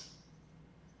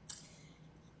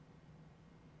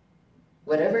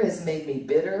 Whatever has made me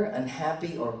bitter,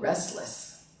 unhappy, or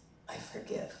restless, I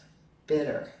forgive.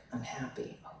 Bitter,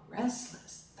 unhappy, or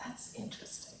restless. That's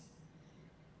interesting.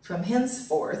 From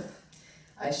henceforth,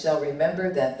 I shall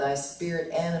remember that thy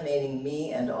spirit animating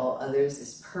me and all others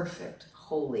is perfect,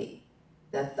 holy,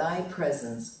 that thy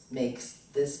presence makes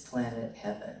this planet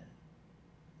heaven.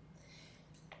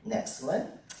 Next one.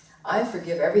 I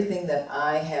forgive everything that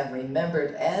I have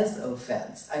remembered as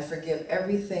offense. I forgive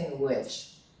everything which,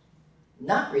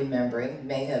 not remembering,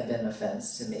 may have been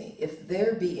offense to me. If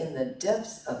there be in the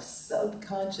depths of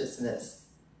subconsciousness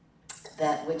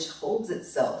that which holds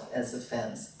itself as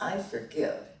offense, I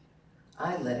forgive.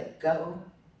 I let it go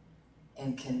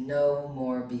and can no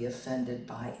more be offended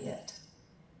by it.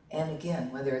 And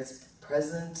again, whether it's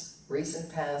present,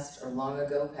 recent past, or long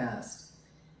ago past,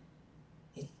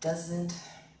 it doesn't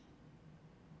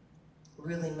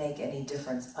really make any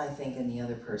difference, I think, in the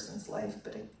other person's life,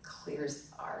 but it clears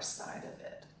our side of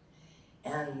it.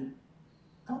 And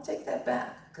I'll take that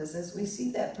back, because as we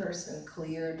see that person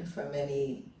cleared from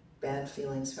any bad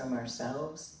feelings from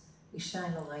ourselves, we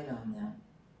shine a light on them.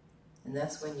 And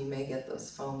that's when you may get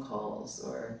those phone calls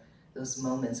or those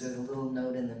moments or the little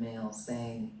note in the mail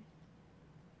saying,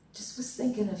 just was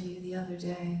thinking of you the other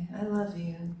day, I love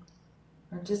you.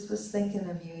 Or just was thinking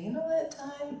of you, that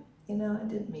time, I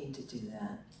didn't mean to do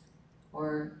that.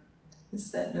 Or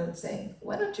it's that note saying,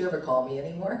 why don't you ever call me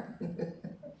anymore?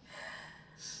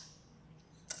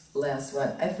 Last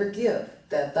one. I forgive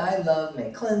that thy love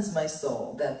may cleanse my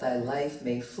soul, that thy life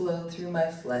may flow through my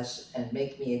flesh and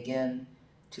make me again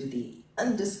to the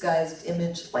undisguised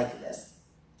image likeness.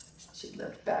 She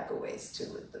looked back a ways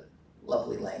too with the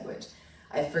lovely language.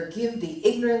 I forgive the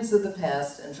ignorance of the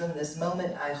past, and from this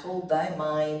moment I hold thy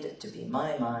mind to be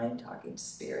my mind, talking to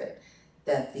spirit,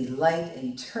 that the light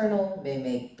eternal may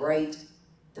make bright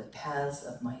the paths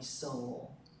of my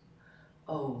soul.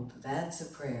 Oh, that's a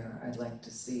prayer I'd like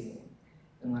to see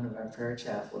in one of our prayer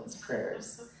chaplain's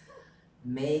prayers.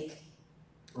 Make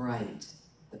bright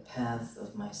the paths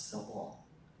of my soul.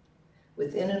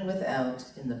 Within and without,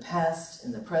 in the past,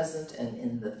 in the present, and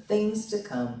in the things to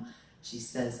come, she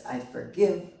says, I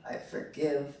forgive, I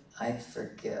forgive, I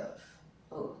forgive.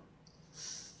 Oh.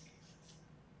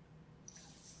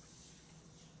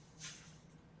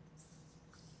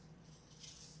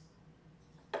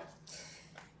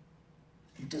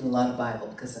 I'm doing a lot of Bible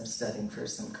because I'm studying for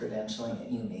some credentialing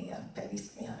at uni.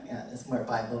 Peggy's, it's more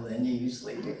Bible than you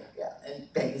usually do. Yeah,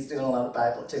 and Peggy's doing a lot of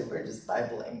Bible too. We're just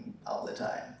Bibling all the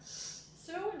time.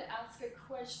 So I want to ask a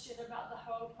question about the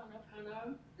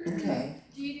Ho'oponopono. Okay.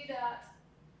 Do you do that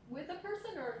with a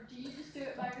person, or do you just do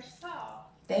it by yourself?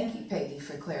 Thank you, Peggy,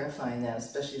 for clarifying that,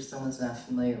 especially if someone's not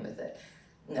familiar with it.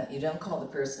 No, you don't call the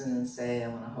person and say, I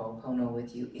want to ho'opono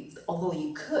with you, although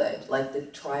you could, like the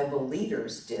tribal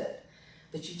leaders did.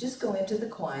 But you just go into the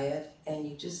quiet and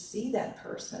you just see that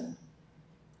person.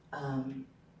 And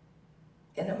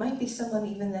it might be someone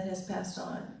even that has passed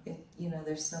on.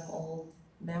 There's some old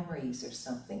memories or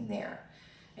something there.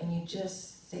 And you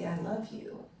just say, I love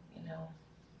you,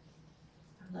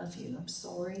 I love you, I'm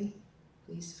sorry,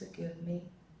 please forgive me,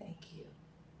 thank you.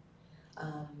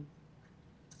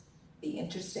 The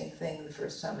interesting thing, the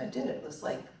first time I did it was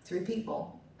like 3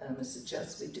 people, and I'm gonna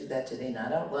suggest we do that today,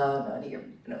 not out loud, not here,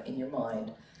 in your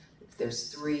mind. If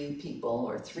there's 3 people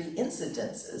or 3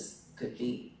 incidences, could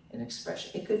be an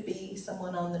expression. It could be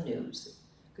someone on the news.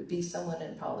 It could be someone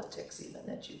in politics even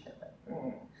that you've been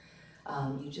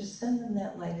with. You just send them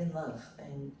that light and love,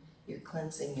 and you're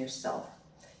cleansing yourself.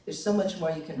 There's so much more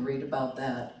you can read about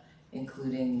that,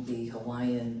 including the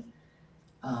Hawaiian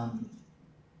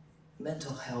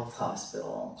mental health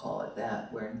hospital, I'll call it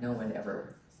that, where no one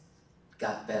ever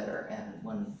got better, and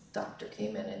one doctor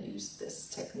came in and used this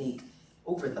technique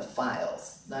over the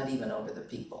files, not even over the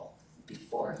people.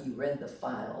 Before he read the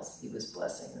files, he was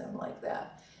blessing them like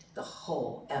that. The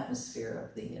whole atmosphere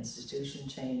of the institution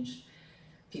changed.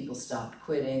 People stopped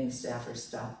quitting, the staffers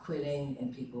stopped quitting,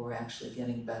 and people were actually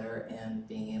getting better and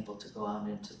being able to go out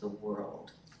into the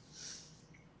world.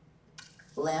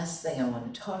 Last thing I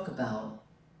want to talk about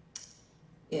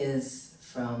is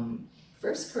from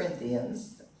 1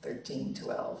 Corinthians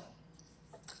 13:12,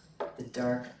 the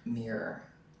dark mirror.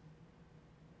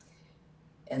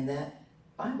 And that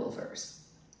Bible verse,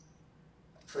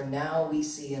 for now we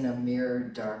see in a mirror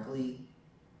darkly,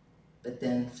 but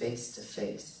then face to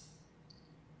face.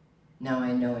 Now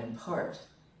I know in part,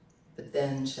 but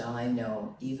then shall I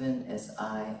know, even as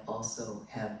I also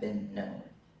have been known.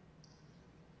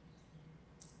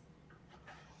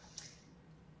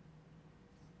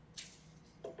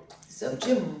 So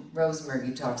Jim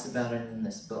Rosemergy talks about it in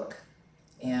this book,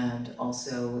 and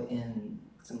also in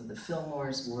some of the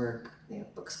Fillmore's work. They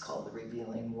have books called The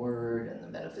Revealing Word and the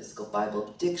Metaphysical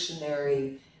Bible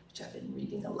Dictionary, which I've been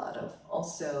reading a lot of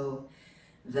also,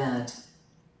 that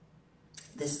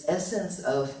this essence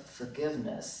of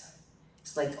forgiveness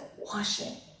is like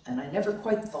washing, and I never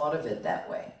quite thought of it that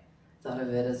way. I thought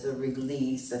of it as a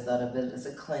release, I thought of it as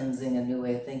a cleansing, a new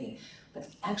way of thinking, but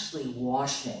actually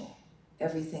washing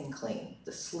everything clean,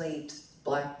 the slate,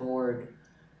 blackboard,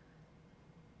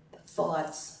 the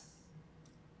thoughts,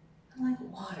 and like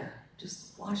water,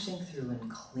 just washing through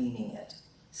and cleaning it,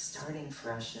 starting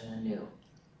fresh and anew.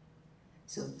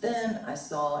 So then I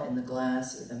saw in the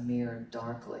glass or the mirror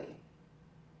darkly.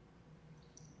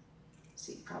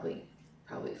 See, probably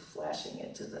flashing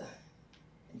into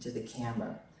the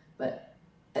camera, but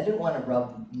I didn't want to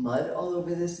rub mud all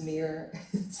over this mirror,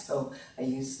 so I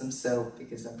used some soap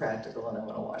because I'm practical and I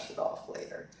want to wash it off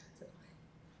later. So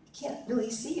you can't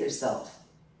really see yourself,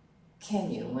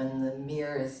 can you, when the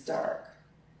mirror is dark?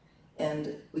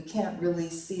 And we can't really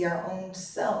see our own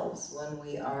selves when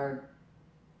we are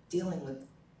dealing with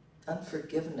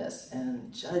unforgiveness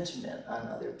and judgment on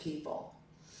other people.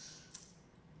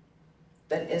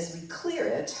 But as we clear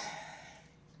it,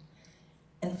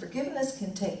 and forgiveness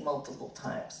can take multiple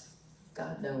times.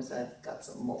 God knows I've got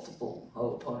some multiple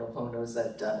ho'oponoponos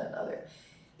I've done and other.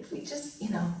 If we just,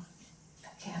 okay,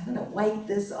 I'm gonna wipe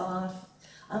this off,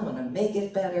 I'm gonna make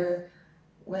it better.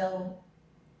 Well,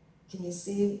 can you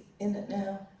see in it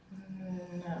now?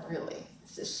 Not really,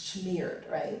 it's just smeared,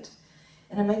 right?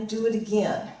 And I might do it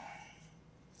again.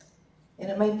 And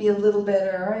it might be a little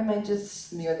better, or I might just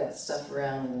smear that stuff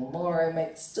around a little more. I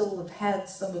might still have had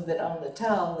some of it on the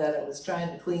towel that I was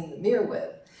trying to clean the mirror with,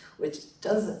 which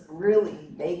doesn't really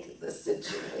make the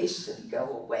situation go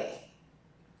away.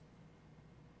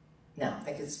 Now,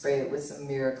 I could spray it with some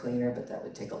mirror cleaner, but that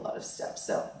would take a lot of steps.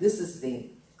 So this is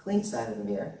the clean side of the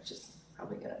mirror, which is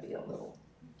probably going to be a little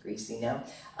greasy now.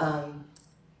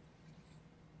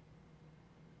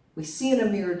 We see in a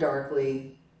mirror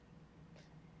darkly,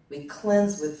 we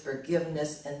cleanse with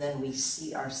forgiveness, and then we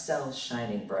see ourselves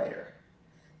shining brighter.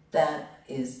 That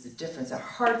is the difference. Our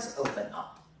hearts open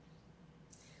up.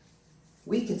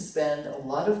 We can spend a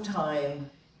lot of time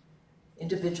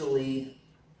individually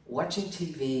watching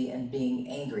TV and being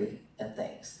angry at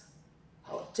things.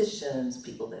 Politicians,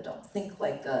 people that don't think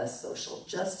like us, social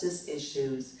justice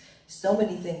issues, so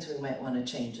many things we might want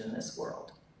to change in this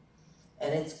world.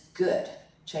 And it's good.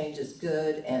 Change is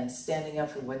good, and standing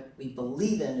up for what we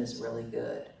believe in is really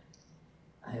good.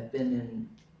 I have been in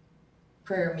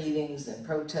prayer meetings and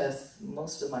protests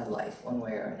most of my life, one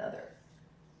way or another.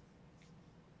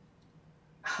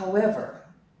 However,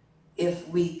 if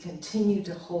we continue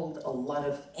to hold a lot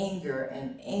of anger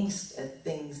and angst at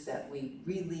things that we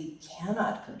really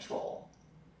cannot control,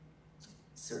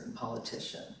 a certain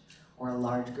politician or a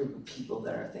large group of people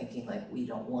that are thinking like we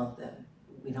don't want them,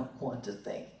 we don't want to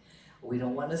think, we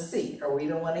don't want to see, or we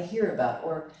don't want to hear about,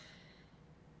 or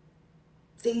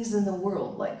things in the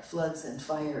world like floods and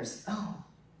fires. Oh,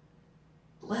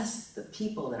 bless the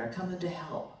people that are coming to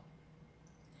help.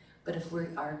 But if we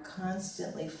are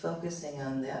constantly focusing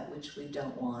on that which we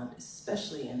don't want,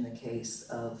 especially in the case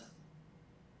of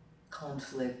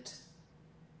conflict,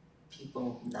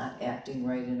 people not acting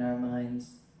right in our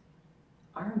minds,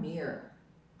 our mirror,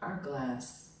 our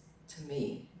glass, to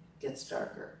me, gets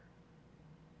darker.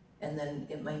 And then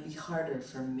it might be harder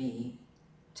for me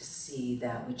to see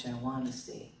that which I want to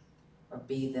see, or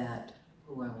be that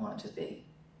who I want to be.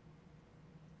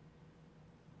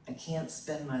 I can't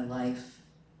spend my life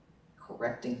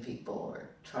correcting people or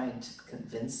trying to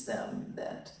convince them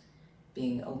that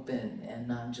being open and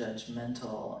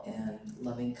non-judgmental and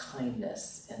loving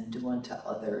kindness and do unto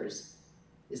others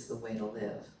is the way to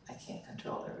live. I can't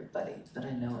control everybody, but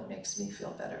I know it makes me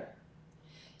feel better.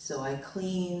 So I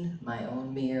clean my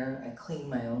own mirror, I clean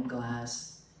my own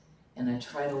glass, and I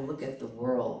try to look at the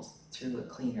world through a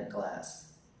cleaner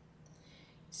glass.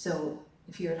 So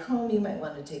if you're at home, you might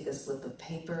want to take a slip of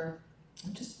paper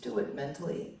and just do it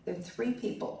mentally. There are 3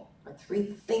 people or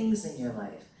 3 things in your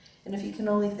life. And if you can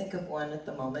only think of one at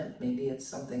the moment, maybe it's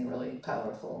something really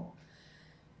powerful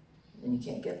and you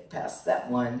can't get past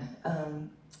that one.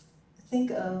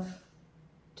 Think of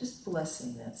just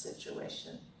blessing that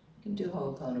situation. You can do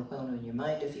Ho'oponopono in your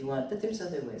mind if you want, but there's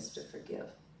other ways to forgive.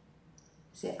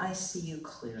 Say, I see you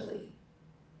clearly.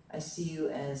 I see you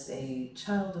as a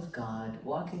child of God,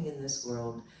 walking in this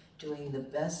world, doing the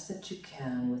best that you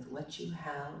can with what you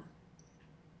have.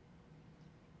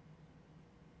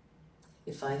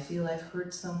 If I feel I've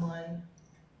hurt someone,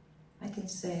 I can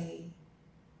say,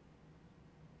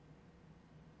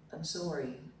 I'm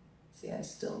sorry. See, I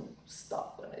still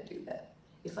stop when I do that.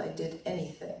 If I did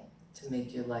anything to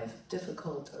make your life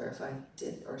difficult, or if I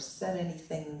did or said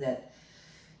anything that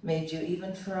made you,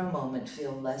 even for a moment,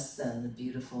 feel less than the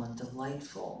beautiful and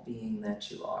delightful being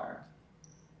that you are,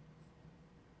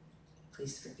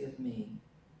 please forgive me.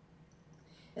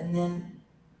 And then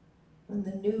when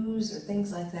the news or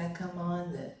things like that come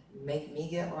on that make me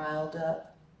get riled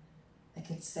up, I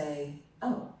can say,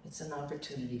 oh, it's an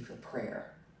opportunity for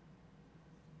prayer.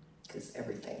 Because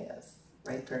everything is,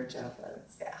 right, prayer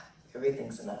chaplains? Yeah,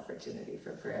 everything's an opportunity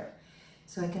for prayer.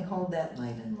 So I can hold that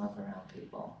light and love around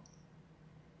people.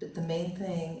 But the main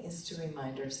thing is to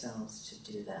remind ourselves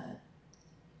to do that,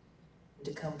 and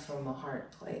to come from a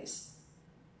heart place,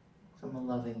 from a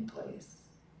loving place.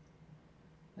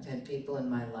 I've had people in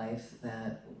my life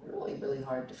that were really, really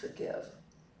hard to forgive.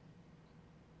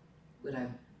 Would I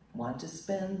want to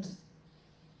spend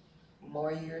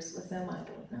more years with them? I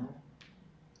don't know.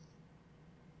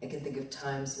 I can think of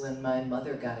times when my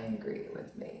mother got angry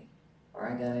with me, or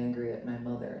I got angry at my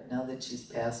mother. Now that she's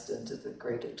passed into the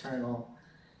great eternal,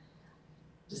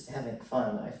 just having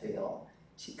fun, I feel,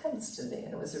 she comes to me,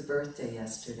 and it was her birthday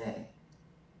yesterday.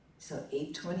 So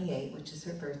 8/28, which is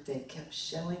her birthday, kept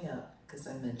showing up because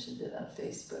I mentioned it on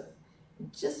Facebook.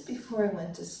 And just before I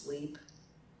went to sleep,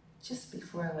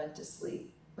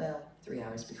 well, 3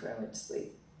 hours before I went to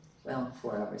sleep, well,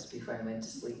 4 hours before I went to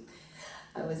sleep,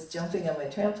 I was jumping on my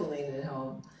trampoline at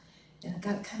home, and it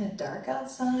got kind of dark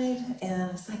outside, and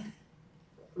I was like,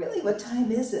 really, what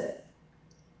time is it?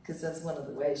 Because that's one of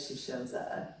the ways she shows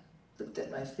up. I looked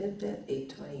at my Fitbit,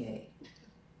 8:28.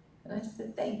 And I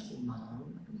said, thank you,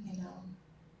 Mom,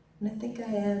 And I think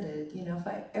I added, if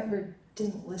I ever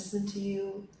didn't listen to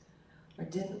you or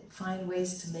didn't find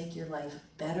ways to make your life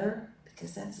better,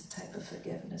 because that's a type of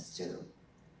forgiveness too,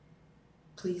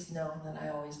 please know that I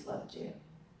always loved you.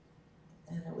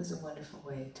 And it was a wonderful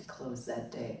way to close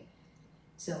that day.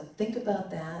 So think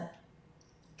about that.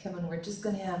 Kevin, we're just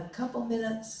going to have a couple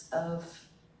minutes of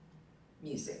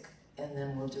music, and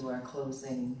then we'll do our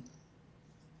closing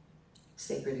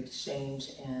sacred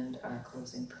exchange and our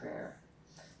closing prayer.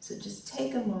 So just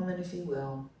take a moment, if you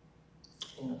will,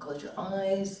 close your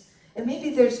eyes, and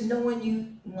maybe there's no one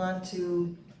you want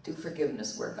to do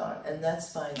forgiveness work on, and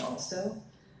that's fine also.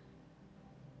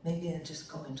 Maybe then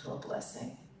just go into a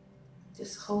blessing.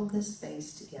 Just hold this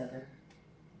space together.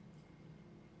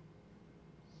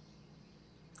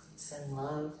 Send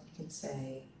love. You can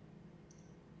say,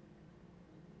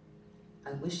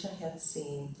 I wish I had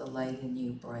seen the light in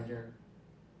you brighter.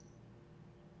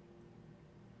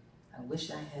 I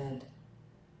wish I had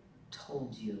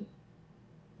told you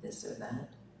this or that.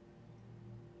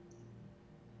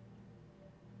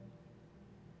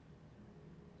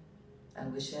 I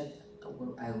wish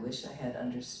I had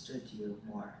understood you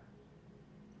more.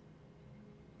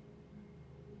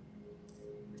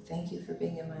 Thank you for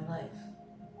being in my life.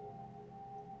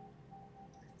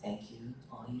 Thank you,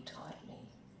 all you taught me.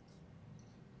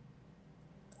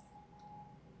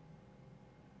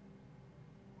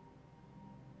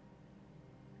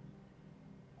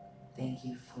 Thank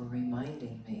you for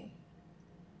reminding me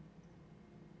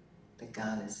that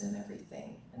God is in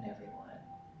everything and everyone.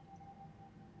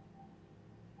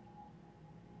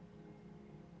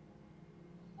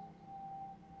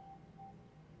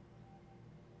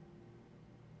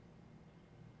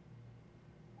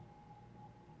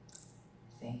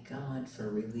 Thank God for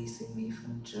releasing me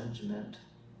from judgment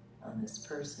on this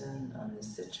person, on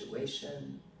this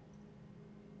situation,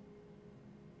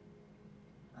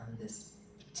 on this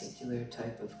particular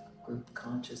type of group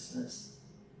consciousness.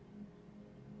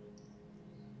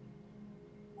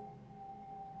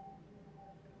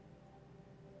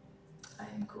 I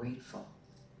am grateful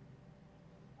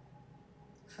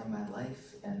for my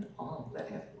life and all that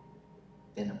have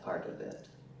been a part of it.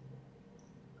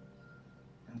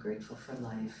 I'm grateful for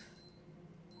life.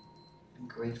 I'm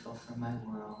grateful for my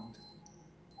world.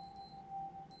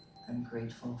 I'm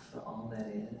grateful for all that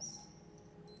is,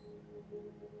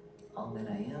 all that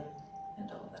I am, and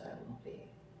all that I will be.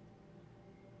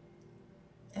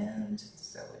 And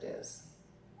so it is.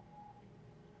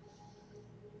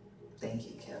 Thank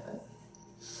you, Kevin.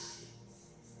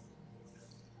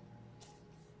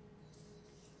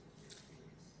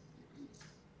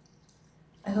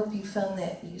 I hope you found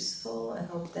that useful. I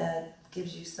hope that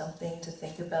gives you something to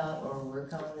think about or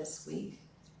work on this week.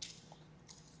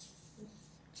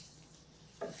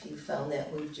 If you found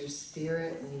that moved your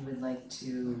spirit and you would like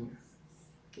to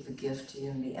give a gift to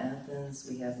Unity Athens,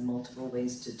 we have multiple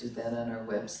ways to do that on our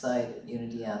website at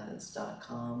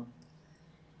unityathens.com.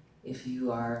 If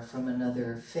you are from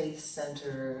another faith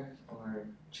center or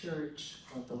church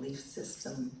or belief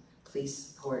system, please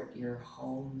support your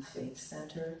home faith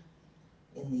center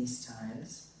in these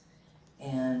times.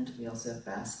 And we also have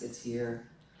baskets here.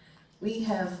 We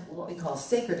have what we call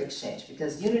sacred exchange,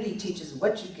 because Unity teaches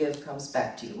what you give comes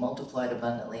back to you, multiplied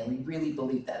abundantly, and we really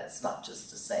believe that. It's not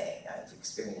just a saying. I've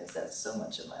experienced that so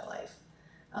much in my life,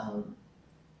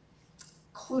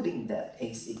 including that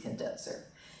AC condenser.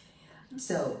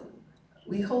 So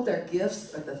we hold our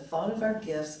gifts, or the thought of our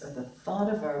gifts, or the thought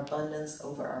of our abundance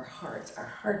over our hearts, our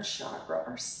heart chakra,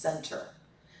 our center,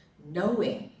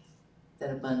 knowing that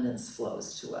abundance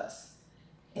flows to us.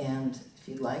 And if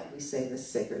you like, we say the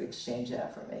sacred exchange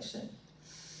affirmation.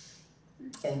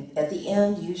 And at the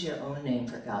end, use your own name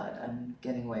for God. I'm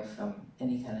getting away from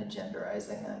any kind of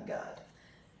genderizing on God.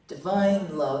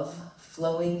 Divine love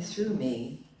flowing through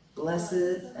me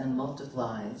blesses and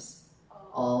multiplies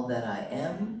all that I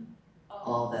am,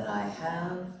 all that I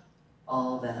have,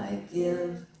 all that I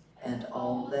give, and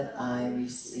all that I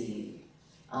receive.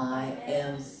 I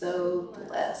am so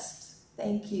blessed.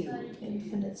 Thank you,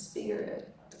 Infinite Spirit,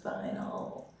 Divine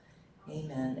All.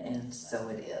 Amen, and so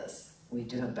it is. We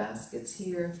do have baskets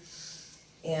here.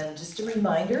 And just a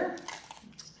reminder,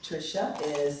 Tricia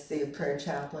is the prayer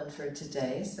chaplain for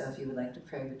today, so if you would like to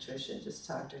pray with Tricia, just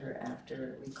talk to her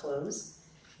after we close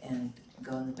and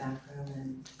go in the back room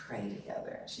and pray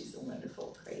together. She's a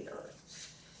wonderful prayer.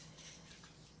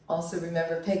 Also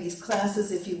remember Peggy's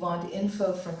classes. If you want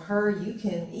info from her, you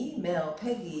can email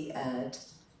Peggy at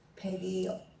Peggy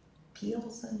P.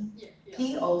 Olson?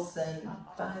 P. Olson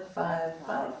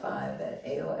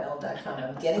 5555@AOL.com.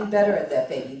 I'm getting better at that,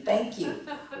 Peggy. Thank you.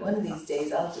 One of these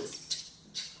days I'll just...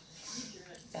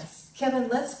 Yes. Kevin,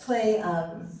 let's play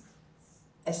I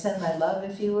Send My Love,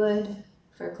 if you would,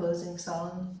 for a closing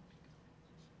song.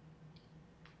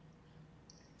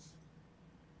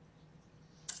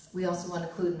 We also want to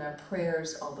include in our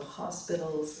prayers all the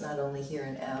hospitals, not only here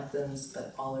in Athens,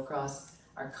 but all across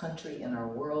our country and our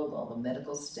world, all the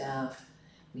medical staff.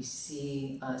 We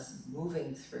see us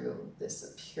moving through this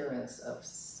appearance of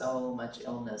so much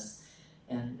illness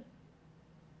and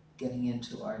getting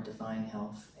into our divine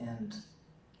health and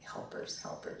helpers,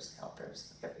 helpers,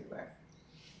 helpers everywhere.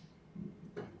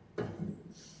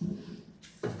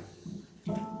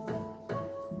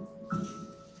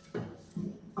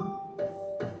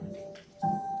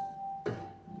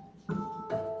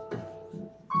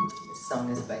 This song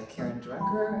is by Karen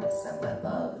Drucker, I Send My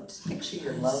Love. Just picture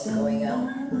your love going out.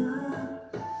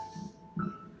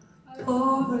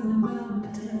 Over the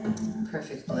mountain.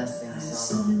 Perfect blessing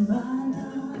song.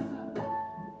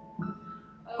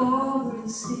 Over the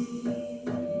sea,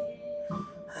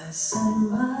 I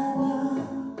send my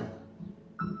love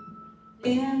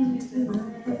into the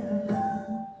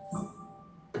heavens,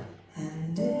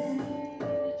 and in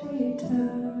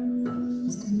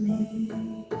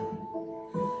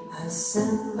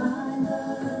send my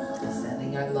love.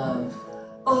 Sending our love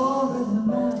over the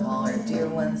mountains. To all our dear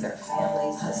ones, our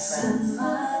families and friends. Send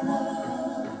my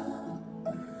love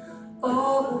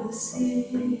over the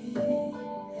sea.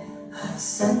 I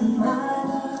send my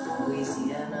love.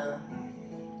 Louisiana.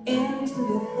 Into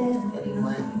the heaven.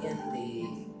 Anyone in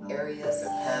the areas or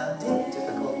paths of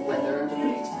difficult weather.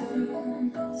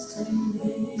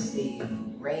 You see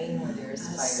rain where there is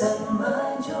fire. Send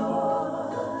my joy.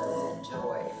 Send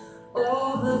joy.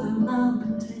 Over the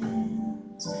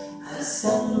mountains. I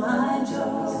send my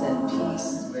joy. Send peace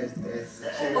where there's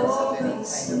appearance of any kind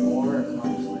of war or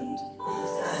conflict.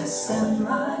 I send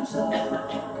my joy.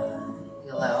 We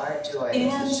allow our joy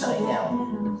to shine out.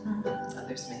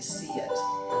 Others may see it.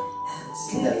 And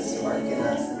see that spark in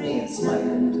us and be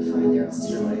inspired to find their own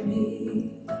joy.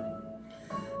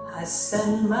 I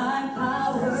send my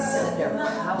power. Send our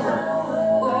power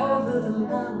over the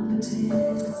mountains.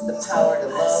 It's the power to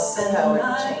love, the power to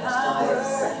change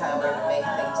lives, the power to make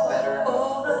things better.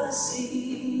 Over the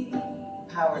sea.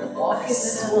 Power to walk in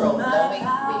this world knowing we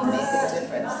make a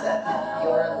difference, that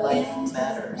your life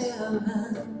matters. In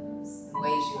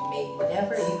ways you may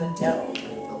never even know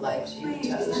the lives you've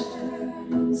touched.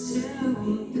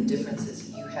 The differences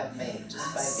you have made just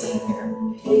by being here.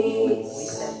 We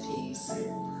send peace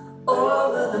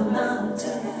over the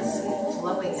mountains,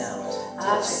 flowing out,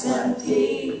 touching lives.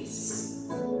 Peace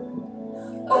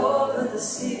over the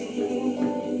sea.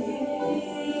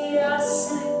 I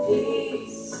send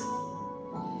peace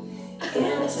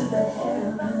into the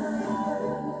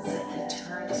heavens. It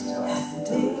returns to us.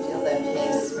 Feel that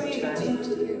peace returning to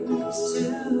you. To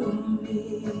me.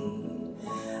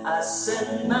 I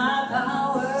send my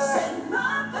power,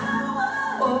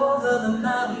 over the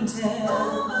mountains.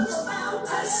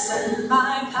 I send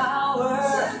my power,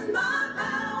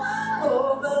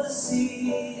 over the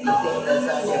sea. The thing that's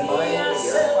on your mind, your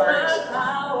heart,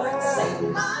 bring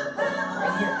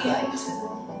your light.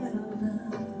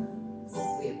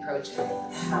 We approach it with the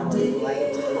power of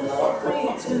light and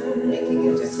love, making a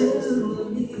difference.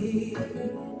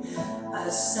 I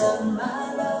send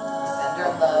my love. Send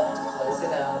our love to close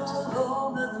it out.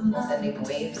 Sending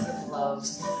waves of love.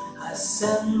 I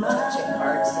send my touching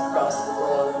hearts across the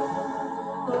globe.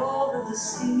 Over the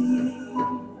sea.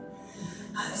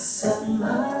 I send my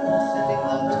love. Sending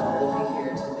love to all of you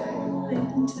here today.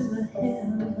 Into the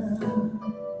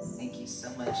heavens. Thank you so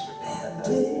much for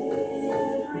being with us.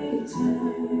 It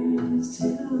returns to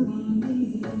me.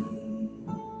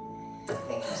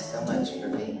 Thank you so much for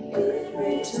being here. It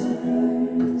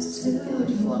returns to feel it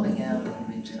flowing out and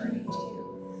returning to you.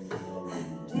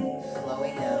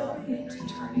 Flowing out and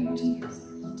returning to you.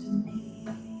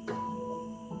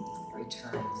 It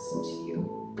returns to you.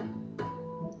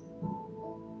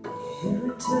 It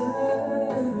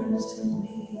returns to me.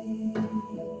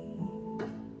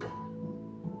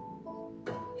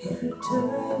 It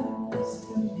returns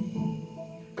to me.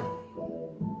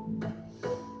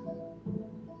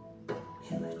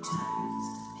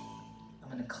 I'm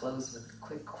going to close with a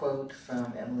quick quote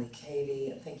from Emily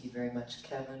Cady. Thank you very much,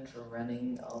 Kevin, for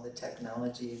running all the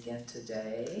technology again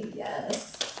today.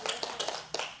 Yes.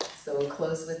 So we'll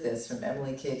close with this from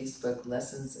Emily Cady's book,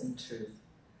 Lessons in Truth.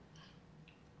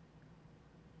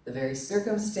 The very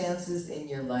circumstances in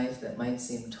your life that might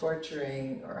seem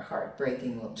torturing or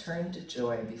heartbreaking will turn to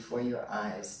joy before your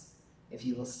eyes if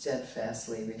you will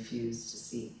steadfastly refuse to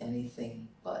see anything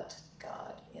but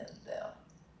God in them.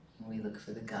 And we look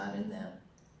for the God in them.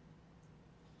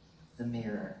 The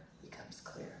mirror becomes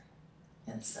clear.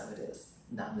 And so it is.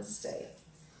 Namaste.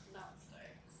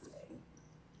 Namaste.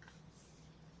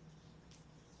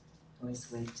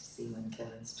 Always wait to see when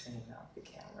Kevin's turning off the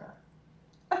camera.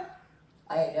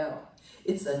 I know.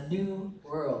 It's a new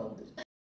world.